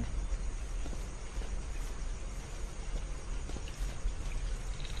moving.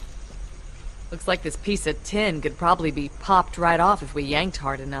 Looks like this piece of tin could probably be popped right off if we yanked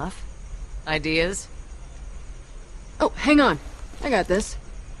hard enough. Ideas? Oh, hang on. I got this.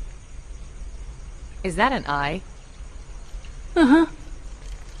 Is that an eye? Uh-huh.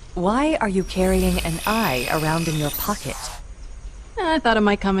 Why are you carrying an eye around in your pocket? I thought it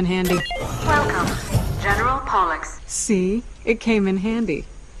might come in handy. Welcome, General Pollux. See? It came in handy.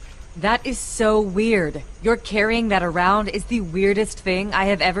 That is so weird. You're carrying that around is the weirdest thing I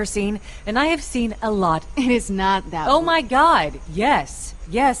have ever seen, and I have seen a lot. It is not that Oh my god, yes.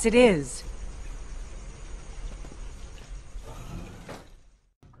 Yes, it is.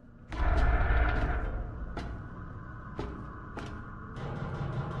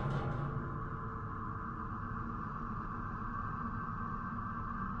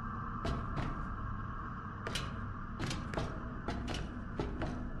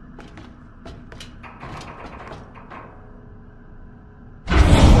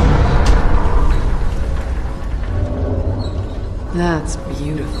 That's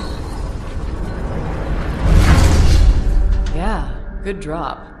beautiful. Yeah, good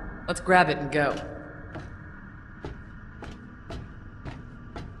drop. Let's grab it and go.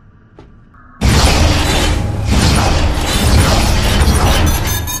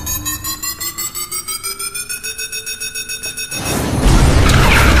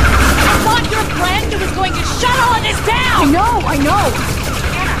 I thought your friend was going to shut all of this down! I know!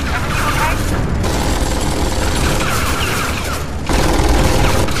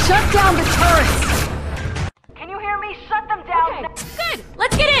 Shut down the turrets! Can you hear me? Shut them down! Okay, good!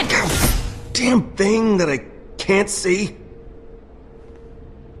 Let's get in! Damn thing that I can't see.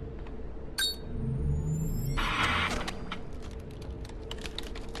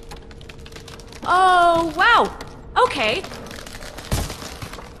 Oh, wow! Okay.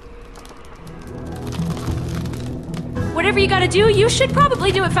 Whatever you gotta do, you should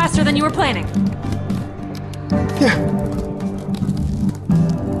probably do it faster than you were planning. Yeah.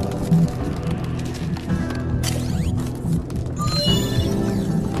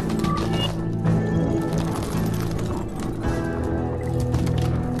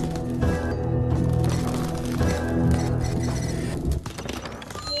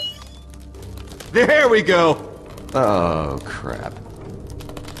 There we go! Oh, crap.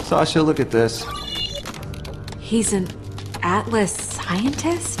 Sasha, look at this. He's an Atlas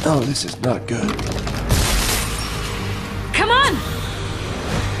scientist? Oh, this is not good. Come on!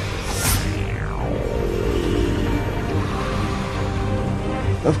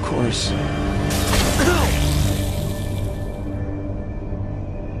 Of course.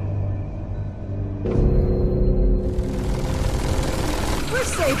 We're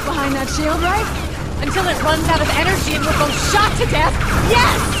safe behind that shield, right? Until it runs out of energy and we're both shot to death.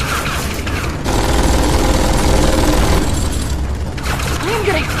 Yes! I'm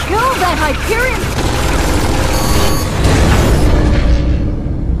gonna kill that Hyperion!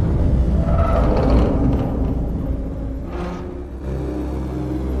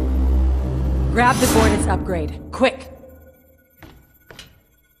 Grab the Gordon's upgrade. Quick!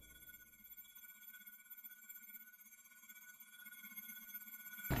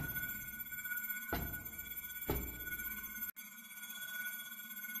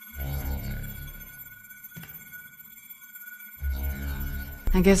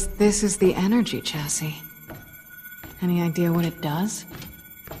 I guess this is the energy chassis. Any idea what it does?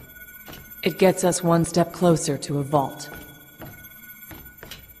 It gets us one step closer to a vault.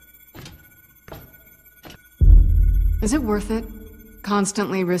 Is it worth it?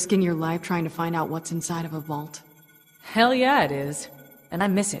 Constantly risking your life trying to find out what's inside of a vault? Hell yeah, it is. And I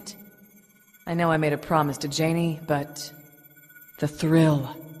miss it. I know I made a promise to Janie, but... the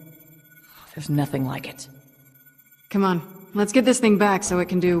thrill... there's nothing like it. Come on, let's get this thing back so it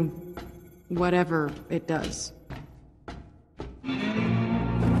can do... whatever it does.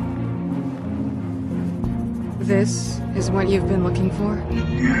 This is what you've been looking for?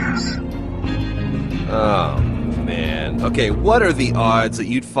 Yes. Oh, man. Okay, what are the odds that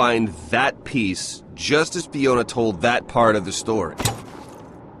you'd find that piece just as Fiona told that part of the story?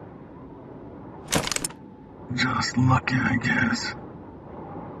 Just lucky, I guess.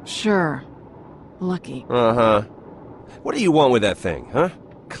 Sure. Lucky. Uh-huh. What do you want with that thing, huh?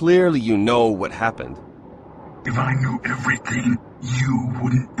 Clearly you know what happened. If I knew everything, you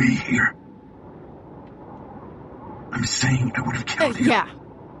wouldn't be here. I'm saying I would have killed you. Yeah,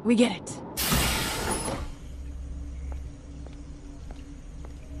 we get it.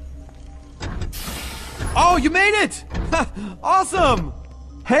 Oh, you made it! Awesome!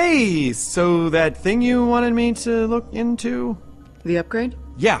 Hey, so that thing you wanted me to look into? The upgrade?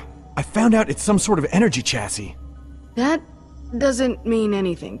 Yeah, I found out it's some sort of energy chassis. That doesn't mean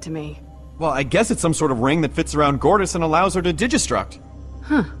anything to me. Well, I guess it's some sort of ring that fits around Gortys and allows her to digistruct.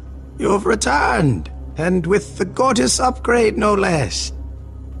 Huh. You've returned, and with the Gortys upgrade, no less.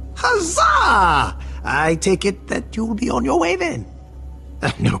 Huzzah! I take it that you'll be on your way then.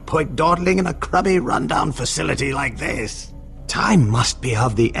 No point dawdling in a crummy, rundown facility like this. Time must be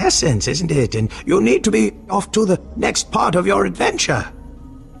of the essence, isn't it? And you need to be off to the next part of your adventure.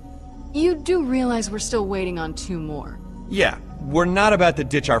 You do realize we're still waiting on 2 more. Yeah, we're not about to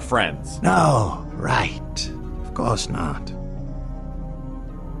ditch our friends. No, right. Of course not.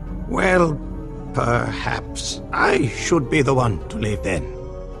 Well, perhaps I should be the one to leave then.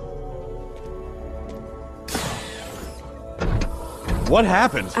 What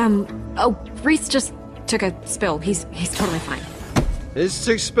happened? Oh, Reese just took a spill. He's totally fine. It's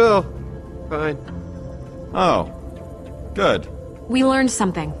took spill. Fine. Oh. Good. We learned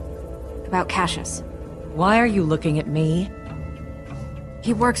something. About Cassius. Why are you looking at me?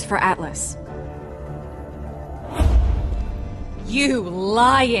 He works for Atlas. You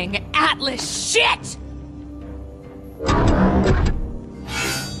lying Atlas shit!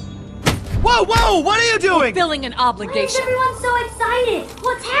 Whoa, whoa! What are you doing? Fulfilling an obligation. Why is everyone so excited?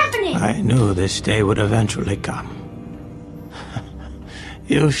 What's happening? I knew this day would eventually come.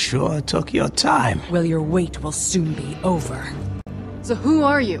 You sure took your time. Well, your wait will soon be over. So who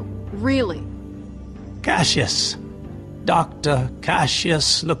are you, really? Cassius. Dr.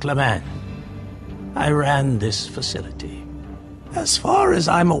 Cassius Leclerman. I ran this facility. As far as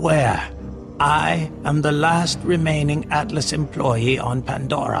I'm aware, I am the last remaining Atlas employee on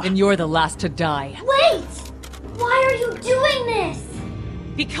Pandora. And you're the last to die. Wait! Why are you doing this?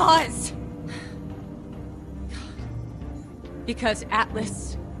 Because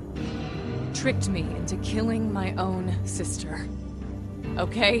Atlas tricked me into killing my own sister.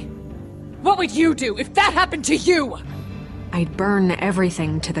 Okay? What would you do if that happened to you? I'd burn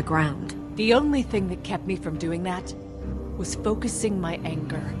everything to the ground. The only thing that kept me from doing that was focusing my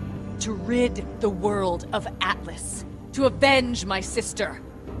anger to rid the world of Atlas, to avenge my sister.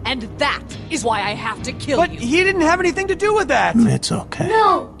 And that is why I have to kill you. But he didn't have anything to do with that! It's okay.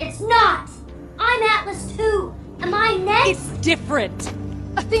 No, it's not! I'm Atlas too! Am I next? It's different!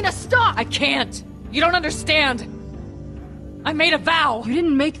 Athena, stop! I can't! You don't understand! I made a vow! You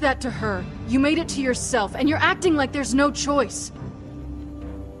didn't make that to her. You made it to yourself, and you're acting like there's no choice.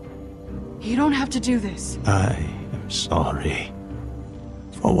 You don't have to do this. I am sorry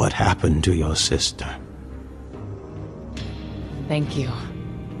for what happened to your sister. Thank you.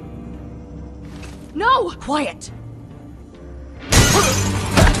 No! Quiet!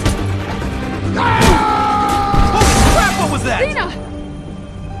 Holy crap, what was that? Athena!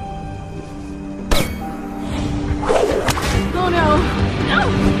 Oh no! No!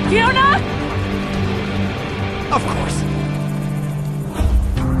 Fiona! Of course.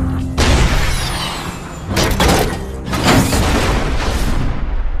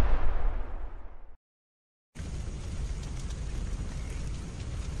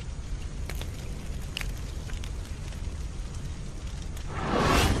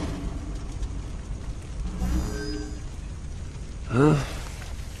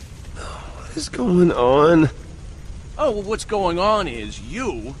 What is going on? Oh, well, what's going on is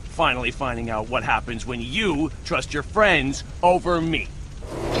you finally finding out what happens when you trust your friends over me.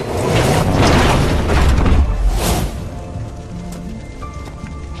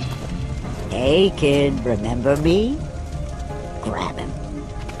 Hey, kid, remember me? Grab him.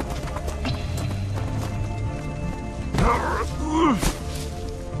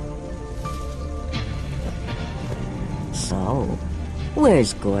 So,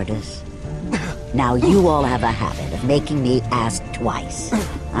 where's Gortys? Now you all have a habit of making me ask twice.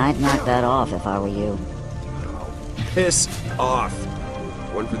 I'd knock that off if I were you. Piss off.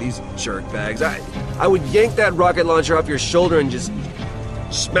 One for these jerk bags. I would yank that rocket launcher off your shoulder and just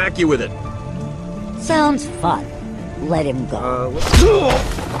smack you with it. Sounds fun. Let him go.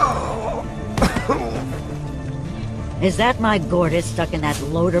 Is that my Gortys stuck in that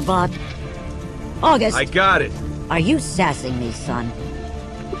loader bot? August! I got it. Are you sassing me, son?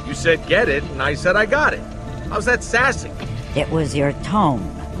 You said get it, and I said I got it. How's that sassing? It was your tone.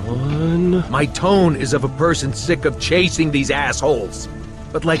 My tone is of a person sick of chasing these assholes.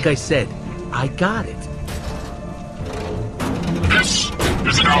 But like I said, I got it. This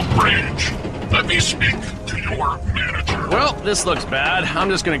is an outrage. Let me speak to your manager. Well, this looks bad. I'm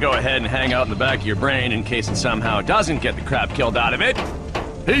just gonna go ahead and hang out in the back of your brain in case it somehow doesn't get the crap killed out of it.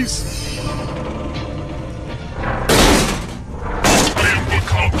 Peace.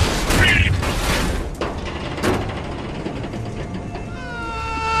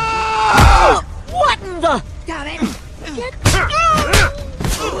 What in the... Got it. Get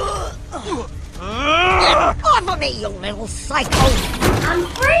off of me, you little psycho! I'm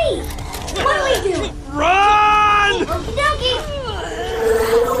free! What do we do? Run! Okie dokie!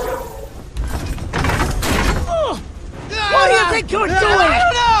 What do you think you're doing? I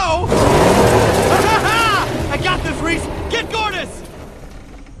don't know! I got this, Reese! Get Gortys!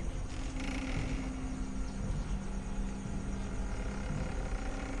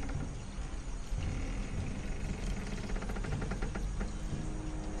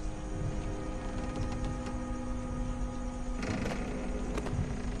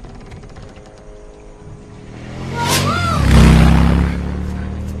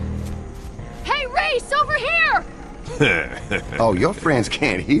 Hey, Reese, over here! Oh, your friends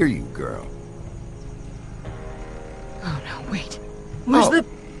can't hear you, girl. Oh no, wait. Where's the...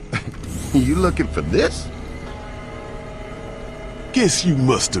 You looking for this? Guess you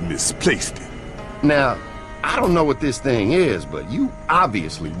must have misplaced it. Now, I don't know what this thing is, but you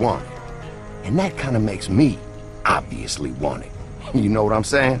obviously want it. And that kind of makes me obviously want it. You know what I'm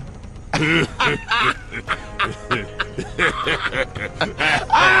saying?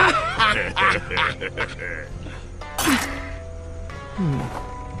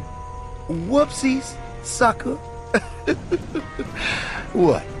 Whoopsies, sucker.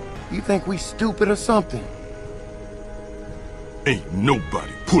 What? You think we stupid or something? Ain't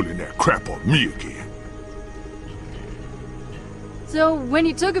nobody pulling that crap on me again. So, when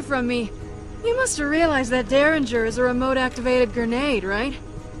you took it from me, you must have realized that Derringer is a remote-activated grenade, right?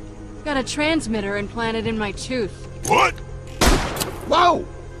 Got a transmitter implanted in my tooth. What? Whoa!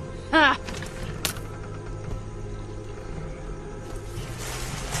 Ha!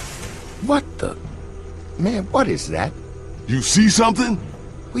 What the? Man, what is that? You see something?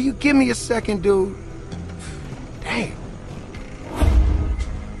 Will you give me a second, dude? Damn.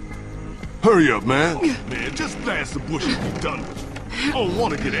 Hurry up, man. Man, just blast the bush and be done with it. I don't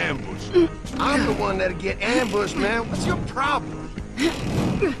want to get ambushed. I'm the one that'll get ambushed, man. What's your problem?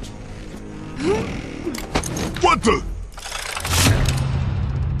 What the?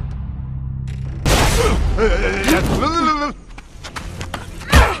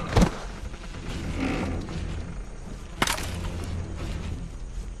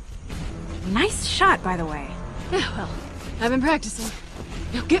 Nice shot, by the way. Yeah, well, I've been practicing.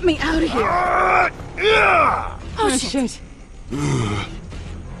 Now get me out of here. Oh, shit.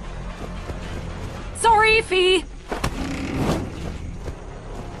 Sorry, Fee.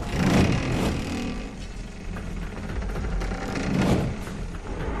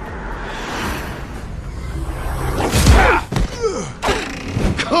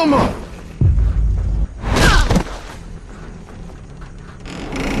 Come on!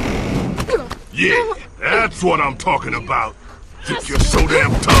 Yeah, that's what I'm talking about. Think you're so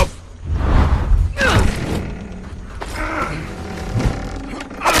damn tough?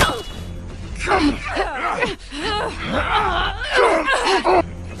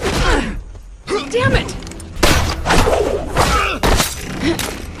 Damn it!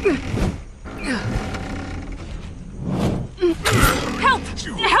 Help!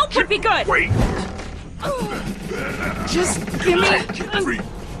 Help would be good! Wait! Just give me... Free.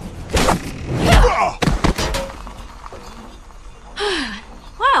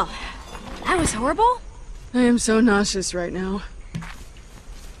 Well, that was horrible. I am so nauseous right now.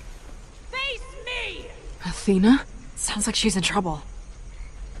 Face me! Athena? Sounds like she's in trouble.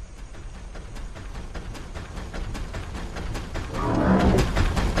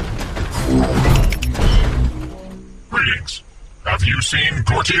 Have you seen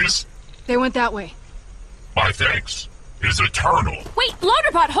Gorges? They went that way. My thanks is eternal. Wait,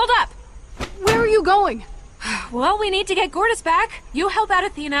 Loaderbot, hold up! Where are you going? Well, we need to get Gortys back. You help out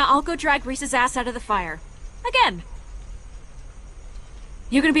Athena, I'll go drag Reese's ass out of the fire. Again.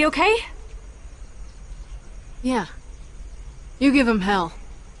 You gonna be okay? Yeah. You give him hell.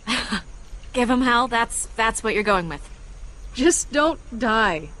 Give him hell? That's what you're going with. Just don't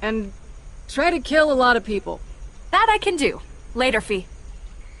die, and try to kill a lot of people. That I can do. Later, Fee.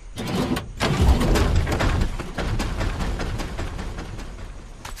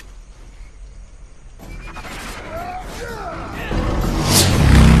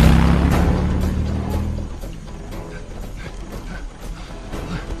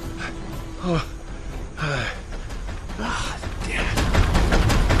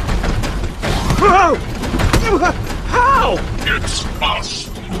 How? It's us.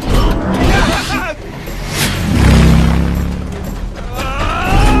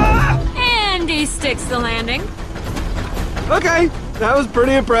 And he sticks the landing. Okay, that was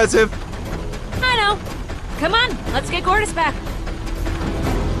pretty impressive. I know. Come on, let's get Gortys back.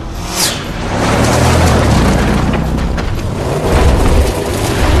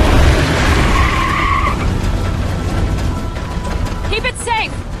 Keep it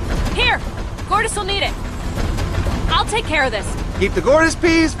safe. Here, Gortys will need it. I'll take care of this. Keep the Gortys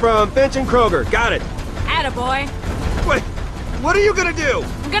peas from Finch and Kroger. Got it. Attaboy. Wait, what are you gonna do?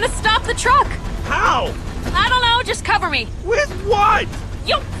 I'm gonna stop the truck. How? I don't know, just cover me. With what?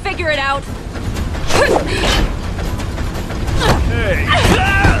 You'll figure it out. Hey.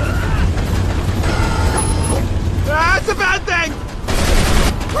 That's a bad thing!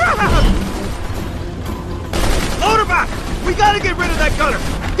 Loaderbot! We gotta get rid of that gunner!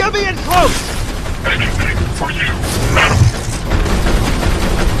 Get me in close! Anything for you, madam.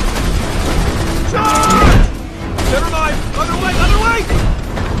 Charge! Never mind! Other way, other way!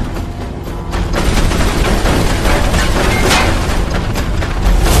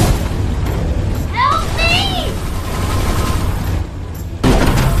 Help me!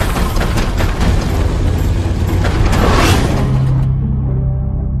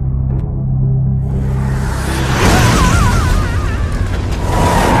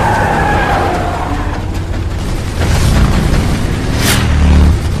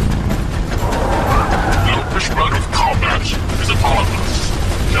 The wishbone of combat is upon us.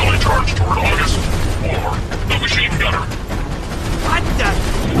 Shall I charge toward August or the machine gunner? What the?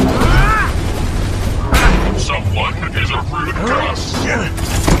 Someone is a rude cuss.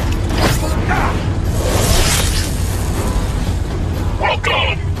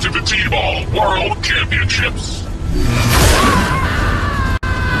 Welcome to the T-Ball World Championships.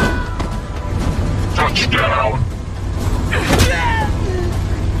 Touchdown.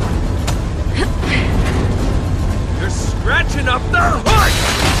 You're scratching up their heart!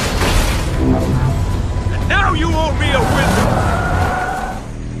 And now you owe me a whistle!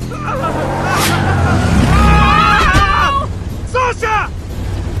 Sasha!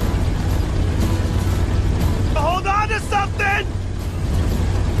 Hold on to something!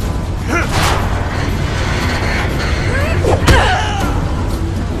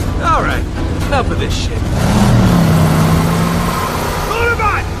 Alright, enough of this shit.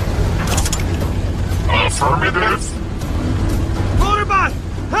 Motorbot! Affirmative. Motorbot!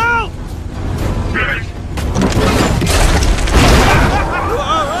 Help! Yay.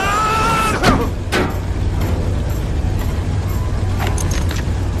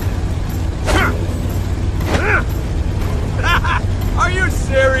 Are you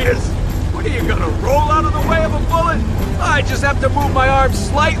serious? What are you gonna roll out of the way of a bullet? I just have to move my arm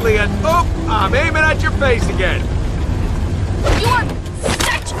slightly and oh, I'm aiming at your face again. You are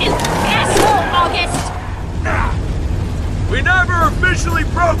such an asshole, August! We never officially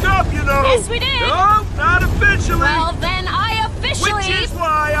broke up, you know. Yes, we did. No, not officially. Well, then I officially... Which is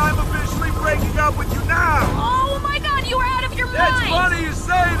why I'm officially breaking up with you now. Oh my god, you were out of your mind! It's funny you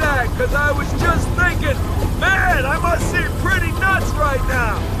say that, because I was just thinking, man, I must seem pretty nuts right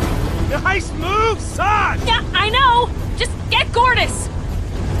now. Nice move, son! Yeah, I know! Just get Gortys!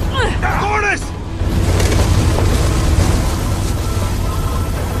 Gortys!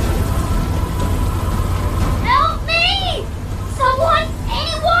 Help me! Someone?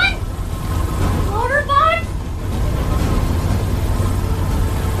 Anyone? Motorbot?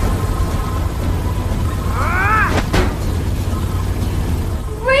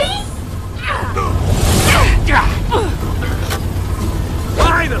 Reese?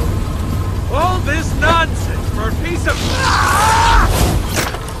 Finally! All this nonsense for a piece of...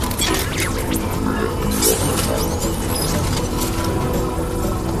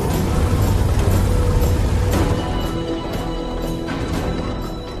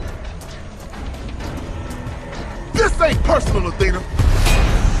 Athena.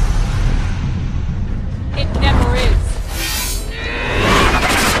 It never is.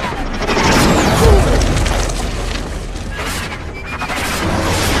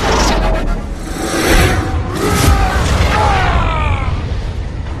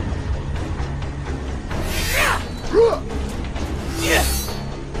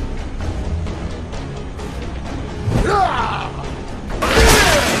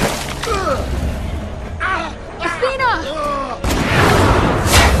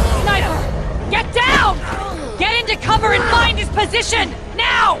 Cover and find his position!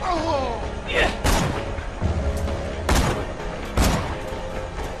 Now!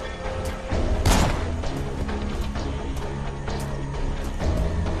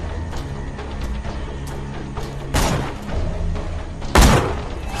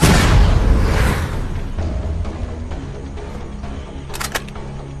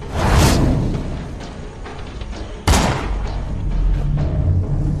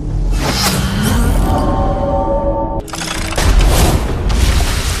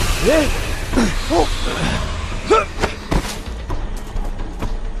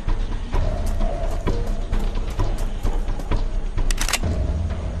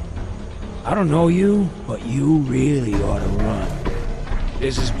 I don't know you, but you really ought to run.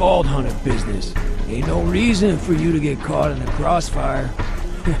 This is Vault Hunter business. Ain't no reason for you to get caught in the crossfire.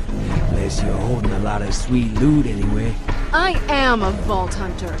 Unless you're holding a lot of sweet loot anyway. I am a Vault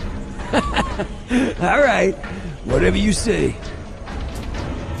Hunter. Alright, whatever you say.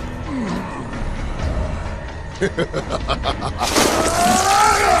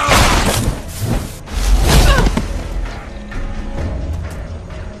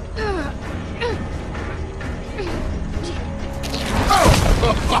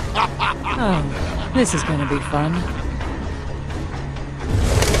 Oh, this is gonna be fun.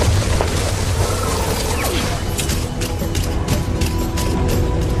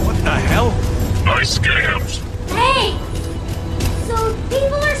 What the hell? Nice scams. Hey! So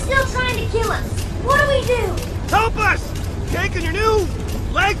people are still trying to kill us. What do we do? Help us! Taking your new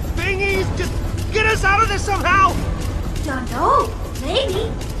leg thingies! Just get us out of this somehow! Don't know.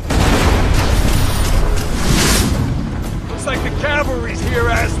 Maybe. Looks like the cavalry's here,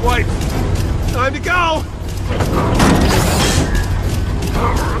 asswipe. Time to go!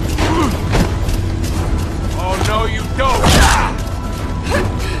 Oh, no, you don't!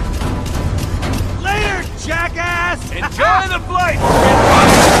 Later, jackass! Enjoy the flight!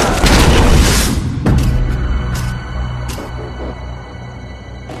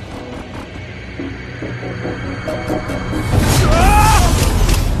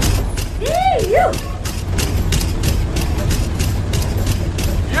 Hey, you!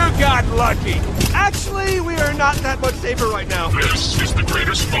 You got lucky! Actually, we are not that much safer right now. This is the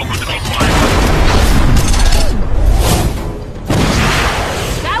greatest moment of my life.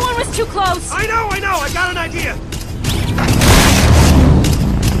 That one was too close! I know! I got an idea!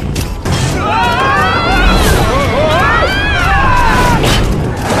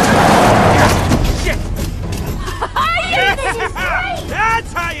 Shit! This is great!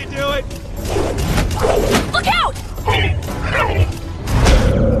 That's how you do it! Look out! Oh, hell.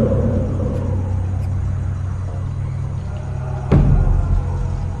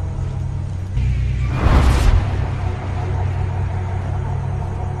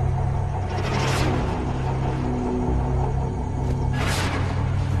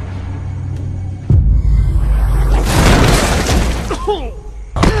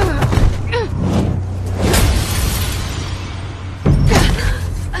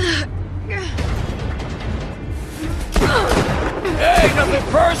 Hey, nothing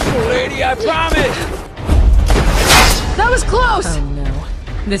personal, lady, I promise! That was close! Oh no.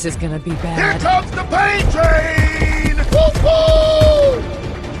 This is gonna be Here bad. comes the pain train! Woo-hoo!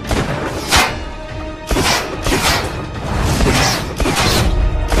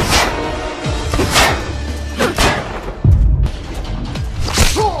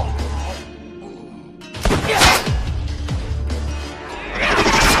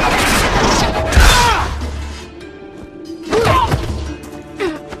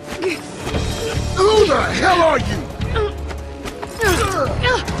 Who the hell are you?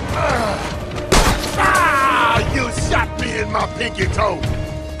 Ah, you shot me in my pinky toe.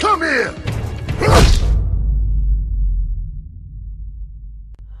 Come here.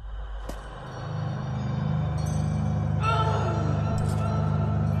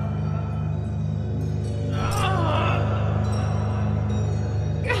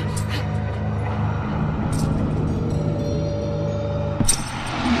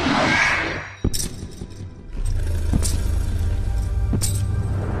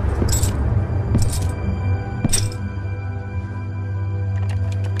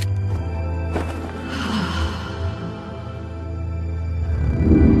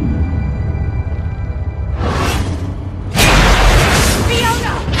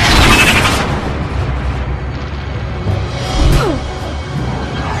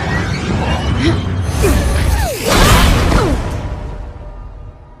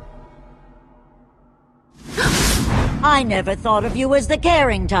 I never thought of you as the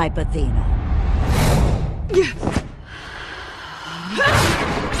caring type, Athena.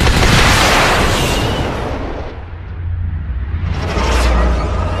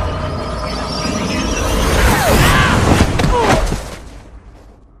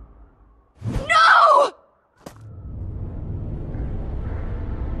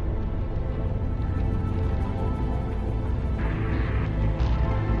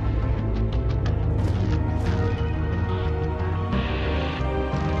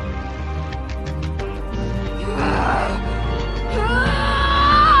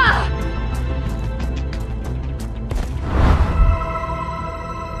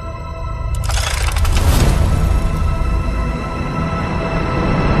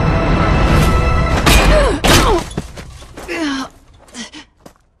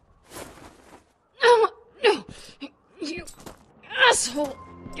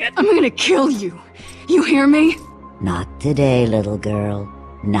 I'm gonna kill you. You hear me? Not today, little girl.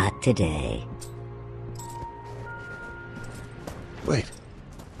 Not today. Wait.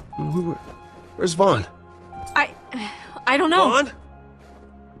 Where's Vaughn? I don't know. Vaughn?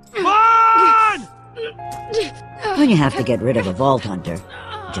 Vaughn! When you have to get rid of a Vault Hunter,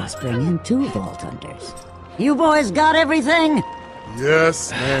 just bring in 2 Vault Hunters. You boys got everything?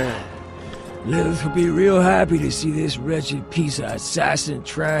 Yes, man. Lilith will be real happy to see this wretched piece of assassin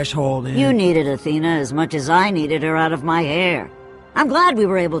trash hauled in. You needed Athena as much as I needed her out of my hair. I'm glad we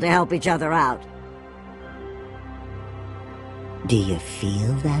were able to help each other out. Do you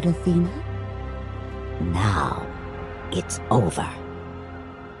feel that, Athena? Now, it's over.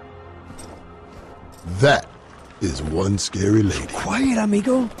 That is one scary lady. Quiet,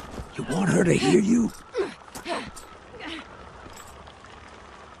 amigo. You want her to hear you?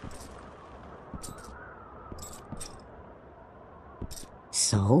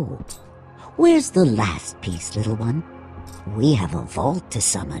 So, where's the last piece, little one? We have a vault to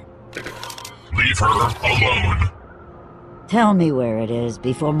summon. Leave her alone. Tell me where it is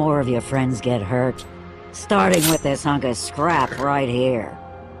before more of your friends get hurt. Starting with this hunk of scrap right here.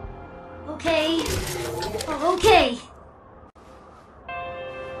 Okay. Okay.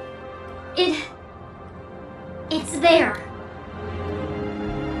 It's there.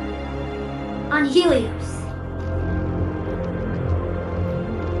 On Helios.